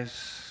 close your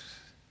eyes.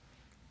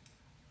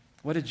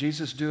 What did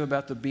Jesus do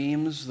about the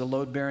beams, the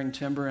load-bearing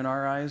timber in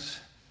our eyes?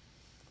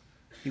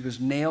 He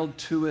was nailed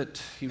to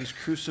it. He was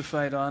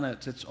crucified on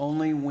it. It's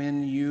only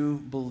when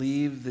you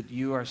believe that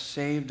you are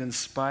saved in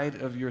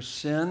spite of your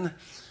sin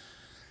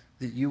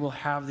that you will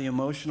have the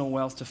emotional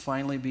wealth to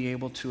finally be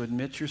able to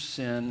admit your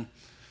sin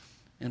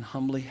and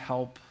humbly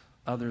help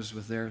others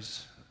with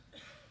theirs.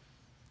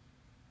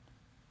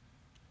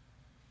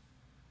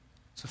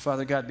 So,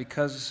 Father God,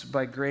 because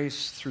by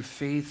grace, through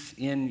faith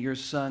in your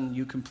Son,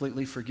 you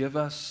completely forgive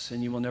us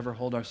and you will never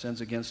hold our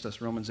sins against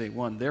us, Romans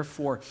 8:1.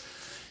 Therefore,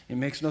 it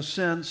makes no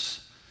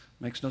sense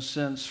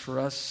for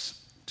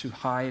us to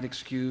hide,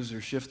 excuse, or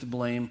shift the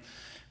blame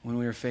when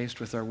we are faced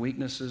with our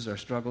weaknesses, our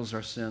struggles,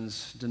 our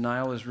sins.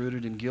 Denial is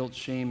rooted in guilt,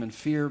 shame, and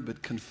fear,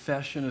 but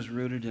confession is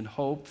rooted in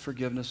hope,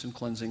 forgiveness, and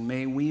cleansing.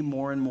 May we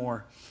more and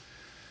more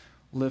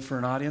live for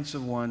an audience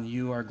of one,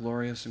 you, our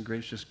glorious and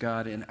gracious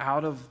God. And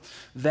out of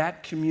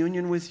that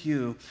communion with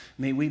you,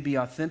 may we be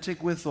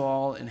authentic with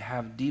all and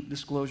have deep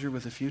disclosure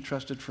with a few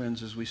trusted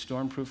friends as we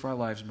stormproof our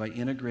lives by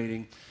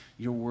integrating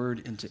your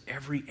word into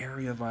every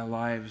area of our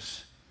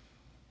lives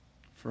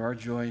for our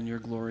joy and your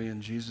glory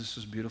in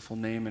Jesus' beautiful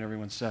name. And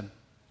everyone said,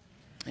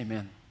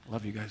 amen.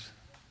 Love you guys.